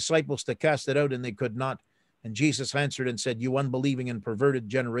begged your disciples to cast it out, and they could not. And Jesus answered and said, you unbelieving and perverted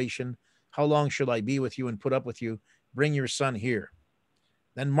generation, how long shall I be with you and put up with you? Bring your son here.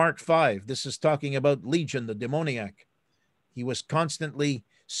 Then Mark 5, this is talking about Legion, the demoniac. He was constantly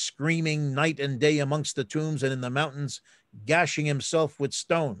screaming night and day amongst the tombs and in the mountains, gashing himself with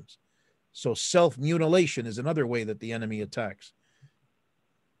stones. So self-mutilation is another way that the enemy attacks.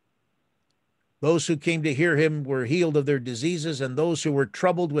 Those who came to hear him were healed of their diseases, and those who were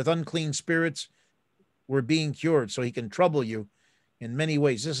troubled with unclean spirits were being cured. So he can trouble you in many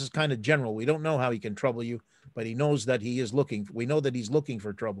ways. This is kind of general. We don't know how he can trouble you, but he knows that he is looking. We know that he's looking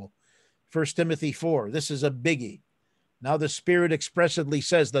for trouble. 1 Timothy 4, this is a biggie. Now the Spirit expressly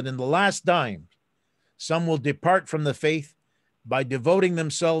says that in the last time, some will depart from the faith by devoting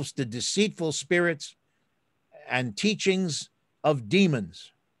themselves to deceitful spirits and teachings of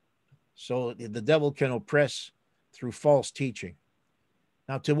demons. So the devil can oppress through false teaching.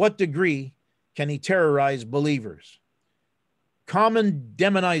 Now, to what degree can he terrorize believers? Common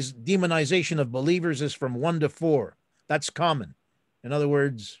demonization of believers is from 1 to 4. That's common. In other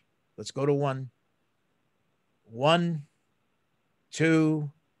words, let's go to 1. 1,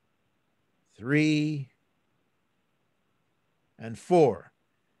 2, 3, and 4.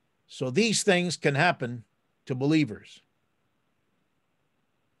 So these things can happen to believers.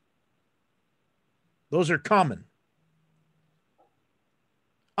 Those are common.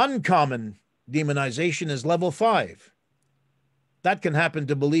 Uncommon demonization is level 5. That can happen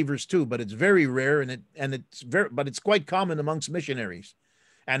to believers too, but it's very rare, but it's quite common amongst missionaries.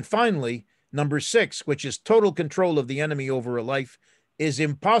 And finally, number 6, which is total control of the enemy over a life, is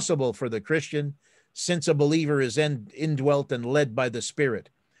impossible for the Christian, since a believer is indwelt and led by the Spirit,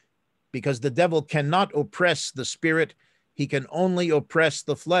 because the devil cannot oppress the Spirit he can only oppress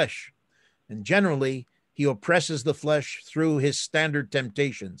the flesh. And generally, he oppresses the flesh through his standard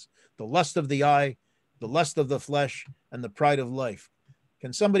temptations, the lust of the eye, the lust of the flesh, and the pride of life.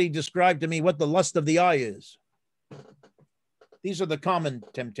 Can somebody describe to me what the lust of the eye is? These are the common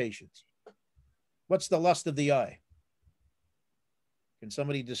temptations. What's the lust of the eye? Can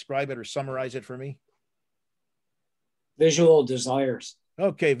somebody describe it or summarize it for me? Visual desires.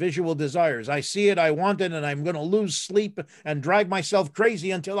 Okay, visual desires. I see it, I want it, and I'm going to lose sleep and drive myself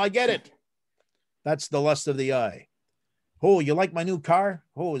crazy until I get it. That's the lust of the eye. Oh, you like my new car?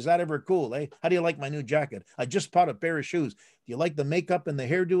 Oh, is that ever cool, eh? How do you like my new jacket? I just bought a pair of shoes. Do you like the makeup and the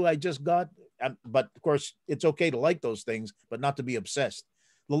hairdo I just got? But of course, it's okay to like those things, but not to be obsessed.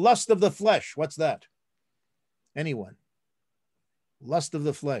 The lust of the flesh. What's that? Anyone? Lust of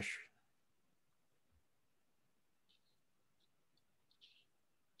the flesh.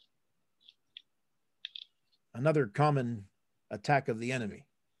 Another common attack of the enemy.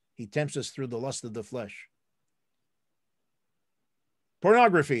 He tempts us through the lust of the flesh.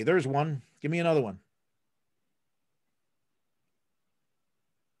 Pornography, there's one. Give me another one.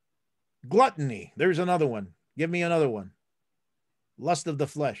 Gluttony, there's another one. Give me another one. Lust of the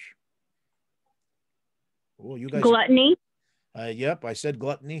flesh. Oh, you guys. Gluttony. Yep, I said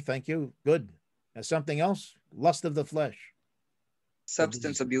gluttony. Thank you. Good. Something else? Lust of the flesh.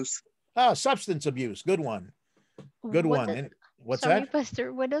 Substance abuse. Ah, substance abuse. Good one. Good one. And what's Sorry, that?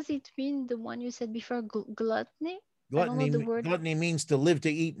 Pastor. What does it mean? The one you said before, gluttony? Gluttony, I don't know the word. gluttony means to live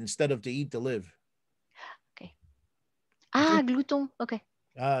to eat instead of to eat to live. Okay. Ah, glouton. Okay.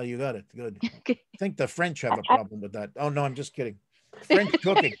 Ah, you got it. Good. Okay. I think the French have a problem with that. Oh, no, I'm just kidding. French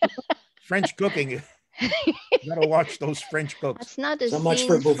cooking. French cooking. You gotta watch those French cooks. That's not the So same. much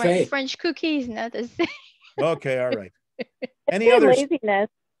for buffet. French cookies, not the same. Okay, all right. Any Say others?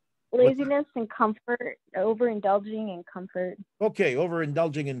 laziness and comfort, overindulging in comfort. Okay,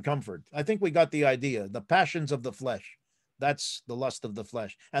 overindulging in comfort. I think we got the idea. The passions of the flesh. That's the lust of the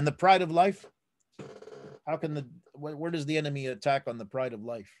flesh. And the pride of life? How can where does the enemy attack on the pride of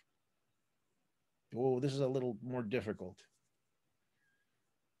life? Oh, this is a little more difficult.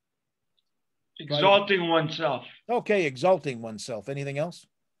 Exalting oneself. Okay, exalting oneself. Anything else?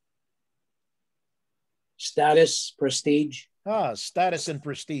 Status, prestige. Ah, status and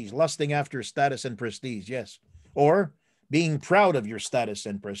prestige. Lusting after status and prestige, yes. Or being proud of your status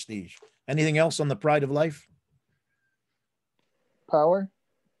and prestige. Anything else on the pride of life? Power.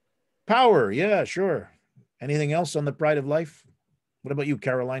 Power, yeah, sure. Anything else on the pride of life? What about you,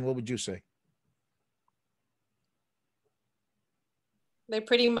 Caroline? What would you say? They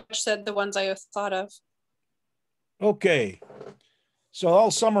pretty much said the ones I thought of. Okay. So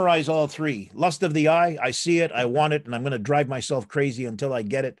I'll summarize all three. Lust of the eye, I see it, I want it, and I'm going to drive myself crazy until I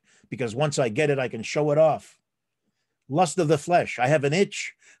get it, because once I get it, I can show it off. Lust of the flesh, I have an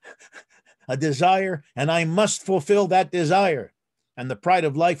itch, a desire, and I must fulfill that desire. And the pride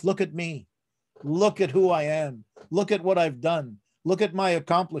of life, look at me. Look at who I am. Look at what I've done. Look at my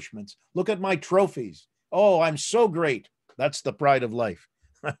accomplishments. Look at my trophies. Oh, I'm so great. That's the pride of life.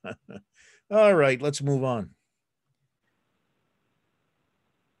 All right, let's move on.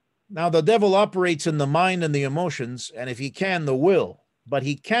 Now, the devil operates in the mind and the emotions, and if he can, the will, but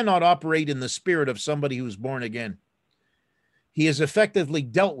he cannot operate in the spirit of somebody who's born again. He is effectively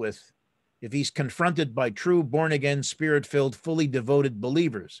dealt with if he's confronted by true, born-again, spirit-filled, fully devoted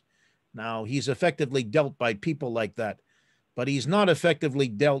believers. Now, he's effectively dealt by people like that, but he's not effectively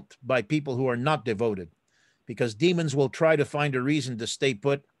dealt by people who are not devoted, because demons will try to find a reason to stay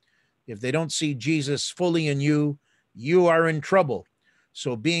put. If they don't see Jesus fully in you, you are in trouble.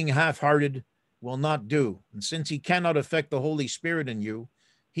 So being half-hearted will not do. And since he cannot affect the Holy Spirit in you,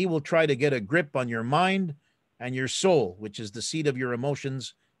 he will try to get a grip on your mind and your soul, which is the seat of your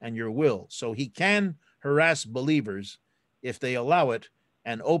emotions and your will. So he can harass believers if they allow it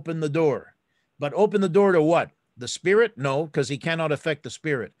and open the door. But open the door to what? The spirit? No, because he cannot affect the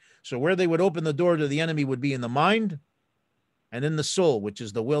spirit. So where they would open the door to the enemy would be in the mind and in the soul, which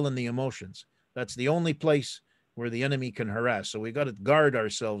is the will and the emotions. That's the only place where the enemy can harass. So we got to guard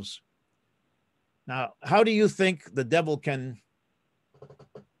ourselves. Now, how do you think the devil can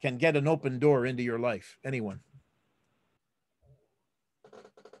get an open door into your life? Anyone?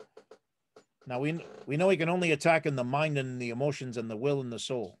 Now, we know he can only attack in the mind and the emotions and the will and the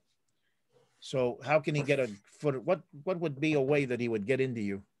soul. So how can he get a foot? What would be a way that he would get into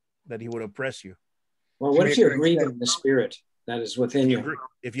you, that he would oppress you? Well, what if you're grieving the spirit that is within you?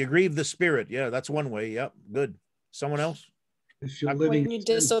 If you grieve the spirit, yeah, that's one way. Yep, good. Someone else? If you're living when you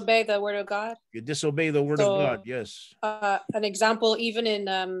disobey the word of God. You disobey the word of God. Yes. An example, even in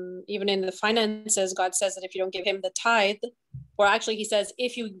the finances, God says that if you don't give him the tithe, or actually he says,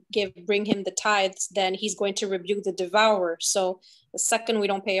 if you bring him the tithes, then he's going to rebuke the devourer. So the second we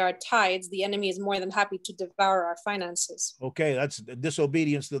don't pay our tithes, the enemy is more than happy to devour our finances. Okay, that's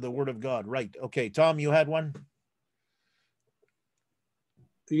disobedience to the word of God. Right. Okay, Tom, you had one?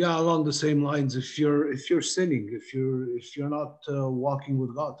 Yeah, along the same lines. If you're sinning, if you're not walking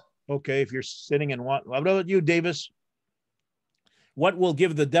with God. Okay, if you're sinning and what about you, Davis? What will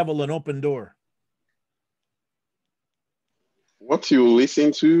give the devil an open door? What you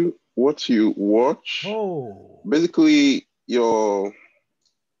listen to, what you watch. Oh. Basically, your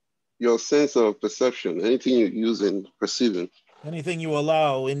sense of perception, anything you use in perceiving. Anything you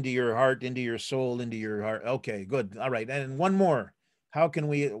allow into your heart, into your soul, into your heart. Okay, good. All right. And one more. How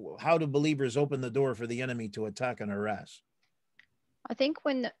do believers open the door for the enemy to attack and harass? I think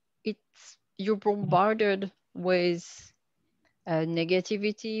when you're bombarded with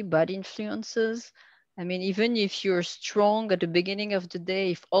negativity, bad influences. I mean, even if you're strong at the beginning of the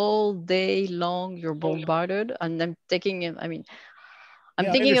day, if all day long you're bombarded, and I'm thinking about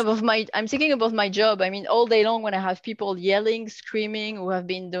my job. I mean, all day long when I have people yelling, screaming, who have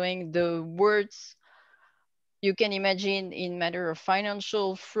been doing the words you can imagine in matter of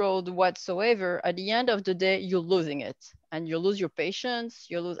financial fraud whatsoever, at the end of the day, you're losing it. And you lose your patience,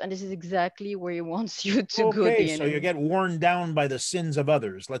 and this is exactly where he wants you to go. Okay, so you get worn down by the sins of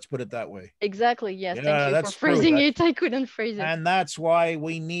others. Let's put it that way. Exactly, yes. Yeah, thank you for phrasing it. I couldn't phrase it. And that's why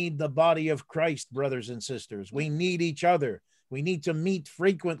we need the body of Christ, brothers and sisters. We need each other. We need to meet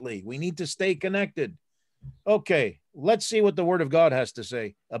frequently. We need to stay connected. Okay, let's see what the Word of God has to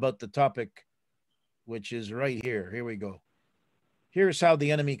say about the topic, which is right here. Here we go. Here's how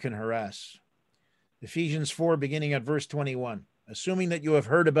the enemy can harass. Ephesians 4, beginning at verse 21. Assuming that you have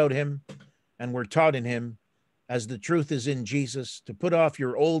heard about him and were taught in him, as the truth is in Jesus, to put off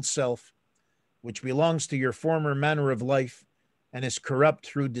your old self, which belongs to your former manner of life and is corrupt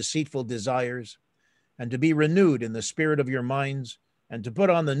through deceitful desires, and to be renewed in the spirit of your minds, and to put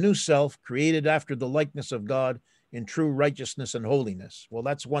on the new self, created after the likeness of God in true righteousness and holiness. Well,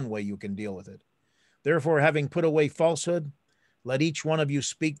 that's one way you can deal with it. Therefore, having put away falsehood, let each one of you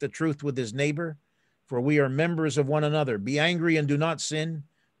speak the truth with his neighbor, for we are members of one another. Be angry and do not sin.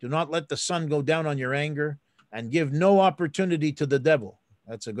 Do not let the sun go down on your anger, and give no opportunity to the devil.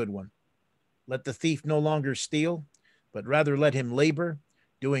 That's a good one. Let the thief no longer steal, but rather let him labor,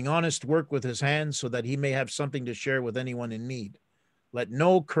 doing honest work with his hands, so that he may have something to share with anyone in need. Let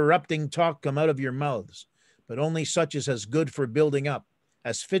no corrupting talk come out of your mouths, but only such as is good for building up,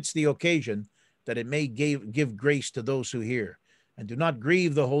 as fits the occasion, that it may give grace to those who hear. And do not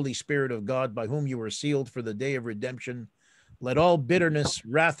grieve the Holy Spirit of God, by whom you were sealed for the day of redemption. Let all bitterness,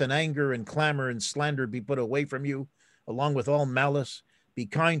 wrath, and anger, and clamor, and slander be put away from you, along with all malice. Be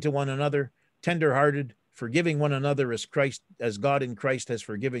kind to one another, tender-hearted, forgiving one another as God in Christ has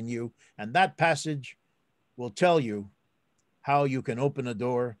forgiven you. And that passage will tell you how you can open a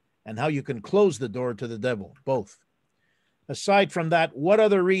door and how you can close the door to the devil, both. Aside from that, what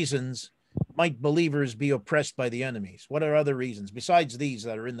other reasons might believers be oppressed by the enemies? What are other reasons besides these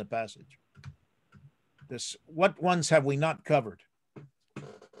that are in the passage? What ones have we not covered?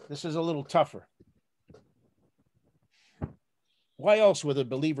 This is a little tougher. Why else would a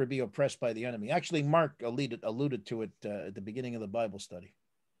believer be oppressed by the enemy? Actually, Mark alluded to it at the beginning of the Bible study.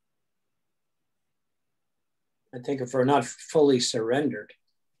 I think if we're not fully surrendered,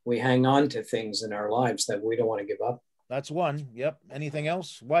 we hang on to things in our lives that we don't want to give up. That's one. Yep. Anything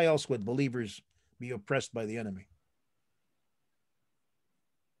else? Why else would believers be oppressed by the enemy?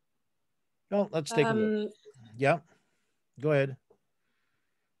 Well, let's take a look. Yeah. Go ahead.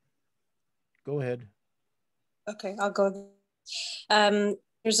 Go ahead. Okay, I'll go.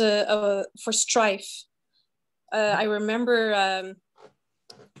 There's for strife. I remember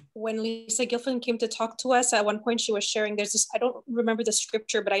when Lisa Gilfin came to talk to us, at one point she was sharing, there's this, I don't remember the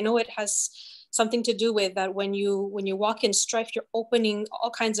scripture, but I know it has something to do with that. When you walk in strife, you're opening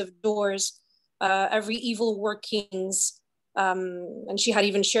all kinds of doors, every evil workings. And she had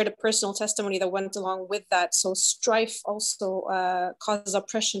even shared a personal testimony that went along with that. So strife also causes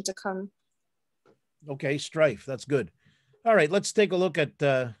oppression to come. Okay, strife. That's good. All right, let's take a look at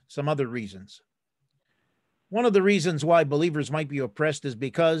some other reasons. One of the reasons why believers might be oppressed is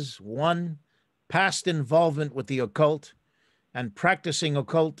because, one, past involvement with the occult and practicing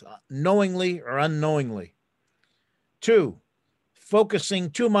occult knowingly or unknowingly. Two, focusing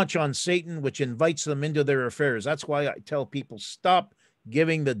too much on Satan, which invites them into their affairs. That's why I tell people, stop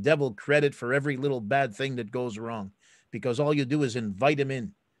giving the devil credit for every little bad thing that goes wrong, because all you do is invite him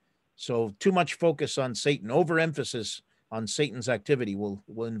in. So too much focus on Satan, overemphasis on Satan's activity will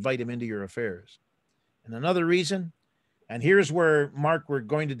invite him into your affairs. And another reason, and here's where, Mark, we're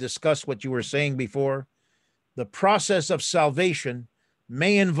going to discuss what you were saying before. The process of salvation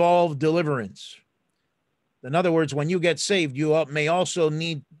may involve deliverance. In other words, when you get saved, you may also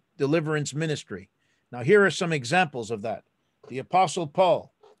need deliverance ministry. Now, here are some examples of that. The Apostle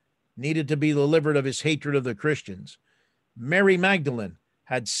Paul needed to be delivered of his hatred of the Christians. Mary Magdalene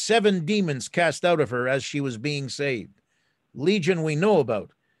had 7 demons cast out of her as she was being saved. Legion we know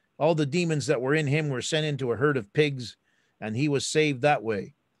about. All the demons that were in him were sent into a herd of pigs, and he was saved that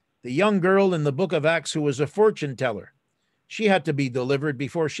way. The young girl in the book of Acts who was a fortune teller, she had to be delivered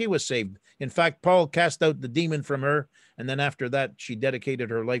before she was saved. In fact, Paul cast out the demon from her, and then after that, she dedicated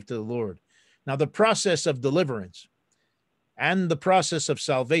her life to the Lord. Now, the process of deliverance and the process of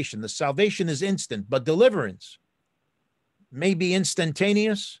salvation, the salvation is instant, but deliverance may be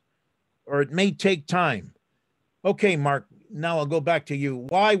instantaneous or it may take time. Okay, Mark, now I'll go back to you.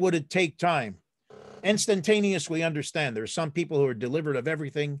 Why would it take time? Instantaneous, we understand. There are some people who are delivered of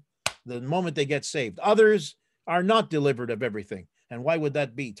everything the moment they get saved. Others are not delivered of everything. And why would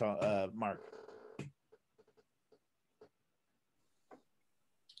that be, Mark?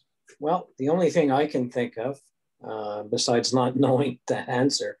 Well, the only thing I can think of, besides not knowing the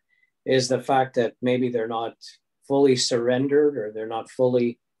answer, is the fact that maybe they're not fully surrendered or they're not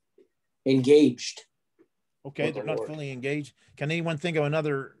fully engaged. Okay, they're not fully engaged. Can anyone think of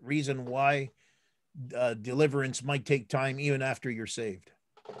another reason why deliverance might take time even after you're saved?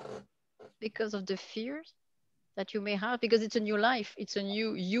 Because of the fears that you may have, because it's a new life, it's a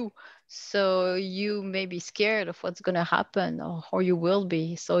new you. So you may be scared of what's going to happen, or you will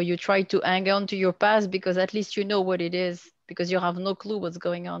be. So you try to hang on to your past because at least you know what it is, because you have no clue what's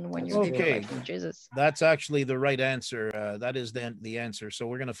going on when you live your life with Jesus. That's actually the right answer. That is the answer. So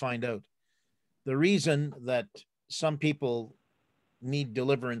we're going to find out. The reason that some people need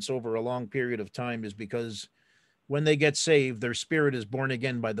deliverance over a long period of time is because when they get saved, their spirit is born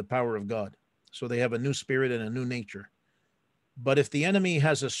again by the power of God. So they have a new spirit and a new nature. But if the enemy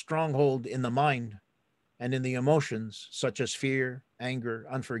has a stronghold in the mind and in the emotions, such as fear, anger,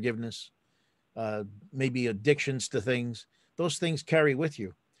 unforgiveness, maybe addictions to things, those things carry with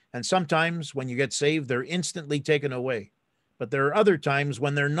you. And sometimes when you get saved, they're instantly taken away. But there are other times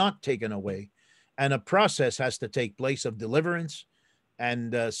when they're not taken away. And a process has to take place of deliverance.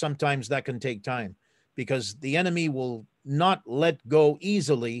 And sometimes that can take time because the enemy will not let go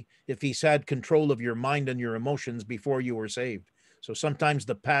easily if he's had control of your mind and your emotions before you were saved. So sometimes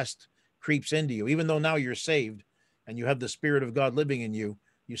the past creeps into you. Even though now you're saved and you have the Spirit of God living in you,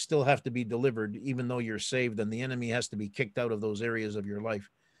 you still have to be delivered even though you're saved, and the enemy has to be kicked out of those areas of your life.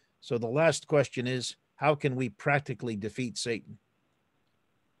 So the last question is, how can we practically defeat Satan?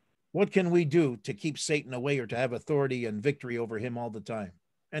 What can we do to keep Satan away or to have authority and victory over him all the time?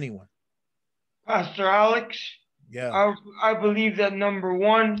 Anyone? Pastor Alex? Yeah. I believe that number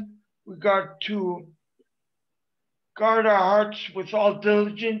one, we got to guard our hearts with all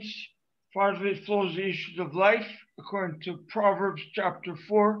diligence, for out of it flows the issues of life, according to Proverbs chapter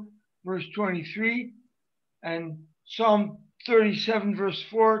 4, verse 23, and Psalm 37, verse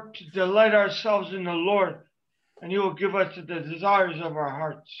 4, to delight ourselves in the Lord, and he will give us the desires of our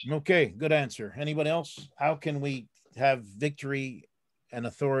hearts. Okay, good answer. Anybody else? How can we have victory and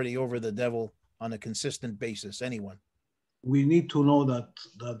authority over the devil on a consistent basis? Anyone? We need to know that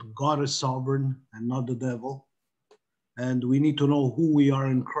God is sovereign and not the devil. And we need to know who we are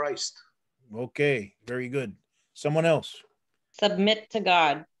in Christ. Okay, very good. Someone else? Submit to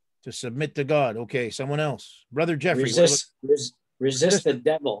God. To submit to God. Okay, someone else. Brother Jeffrey. Resist the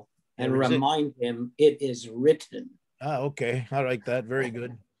devil and remind him it is written. Okay. I like that. Very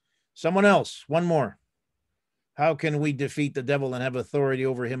good. Someone else. One more. How can we defeat the devil and have authority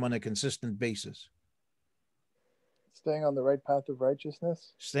over him on a consistent basis? Staying on the right path of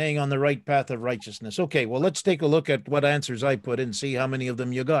righteousness. Staying on the right path of righteousness. Okay, well, let's take a look at what answers I put in, see how many of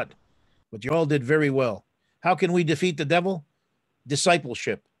them you got. But you all did very well. How can we defeat the devil?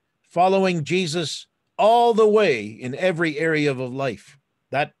 Discipleship. Following Jesus all the way in every area of life.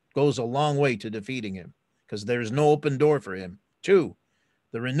 That goes a long way to defeating him because there's no open door for him. 2,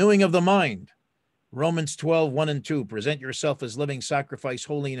 the renewing of the mind. Romans 12, 1 and 2. Present yourself as living sacrifice,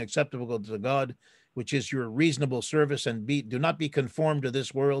 holy and acceptable to God, which is your reasonable service, and do not be conformed to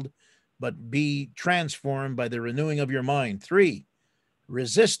this world, but be transformed by the renewing of your mind. 3,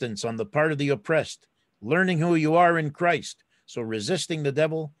 resistance on the part of the oppressed, learning who you are in Christ. So resisting the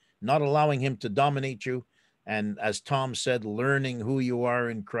devil, not allowing him to dominate you. And as Tom said, learning who you are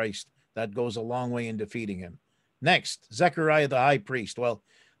in Christ. That goes a long way in defeating him. Next, Zechariah the high priest. Well,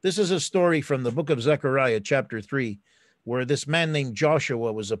 this is a story from the book of Zechariah, chapter 3, where this man named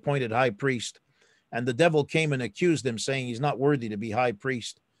Joshua was appointed high priest, and the devil came and accused him, saying he's not worthy to be high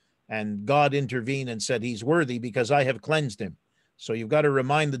priest. And God intervened and said, he's worthy because I have cleansed him. So you've got to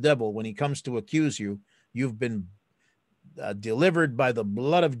remind the devil when he comes to accuse you, you've been delivered by the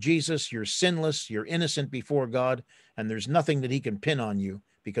blood of Jesus. You're sinless, you're innocent before God, and there's nothing that he can pin on you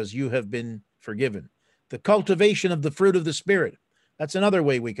because you have been forgiven. The cultivation of the fruit of the Spirit. That's another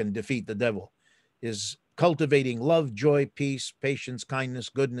way we can defeat the devil, is cultivating love, joy, peace, patience, kindness,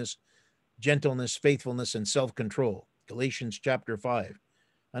 goodness, gentleness, faithfulness, and self-control. Galatians chapter 5.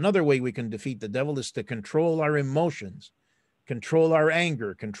 Another way we can defeat the devil is to control our emotions, control our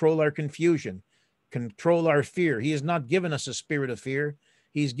anger, control our confusion, control our fear. He has not given us a spirit of fear.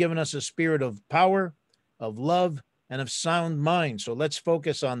 He's given us a spirit of power, of love, and of sound mind. So let's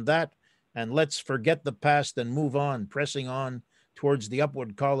focus on that, and let's forget the past and move on, pressing on towards the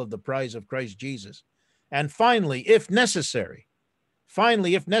upward call of the prize of Christ Jesus. And finally, if necessary,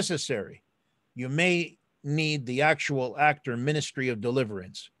 you may need the actual act or ministry of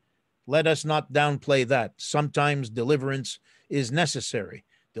deliverance. Let us not downplay that. Sometimes deliverance is necessary.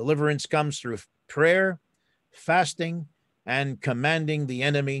 Deliverance comes through prayer, fasting, and commanding the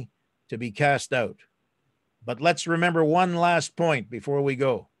enemy to be cast out. But let's remember one last point before we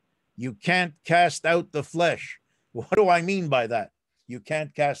go. You can't cast out the flesh. What do I mean by that? You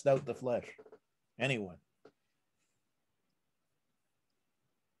can't cast out the flesh. Anyone?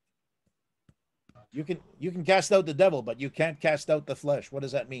 You can cast out the devil, but you can't cast out the flesh. What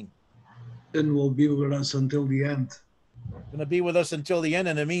does that mean? And will be with us until the end. Going to be with us until the end,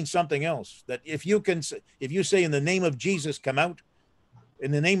 and it means something else. That if you say in the name of Jesus, come out.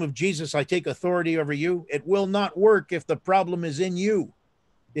 In the name of Jesus, I take authority over you. It will not work if the problem is in you.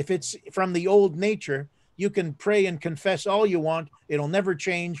 If it's from the old nature, you can pray and confess all you want. It'll never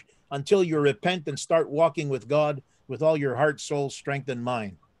change until you repent and start walking with God with all your heart, soul, strength, and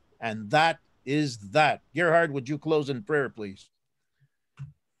mind. And that is that. Gerhard, would you close in prayer, please?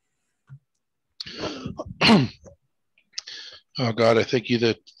 Oh, God, I thank you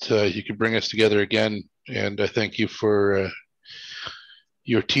that you could bring us together again. And I thank you for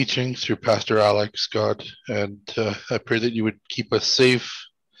your teaching through Pastor Alex, God. And I pray that you would keep us safe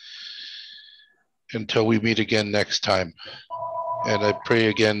until we meet again next time. And I pray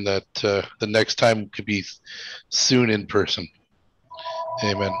again that the next time could be soon in person.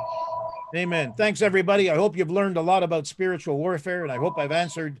 Amen. Amen. Thanks, everybody. I hope you've learned a lot about spiritual warfare, and I hope I've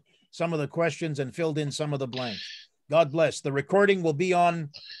answered some of the questions and filled in some of the blanks. God bless. The recording will be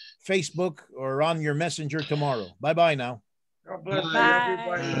on Facebook or on your messenger tomorrow. Bye-bye now. God bless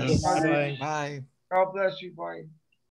you, everybody. Bye. God bless you. Bye.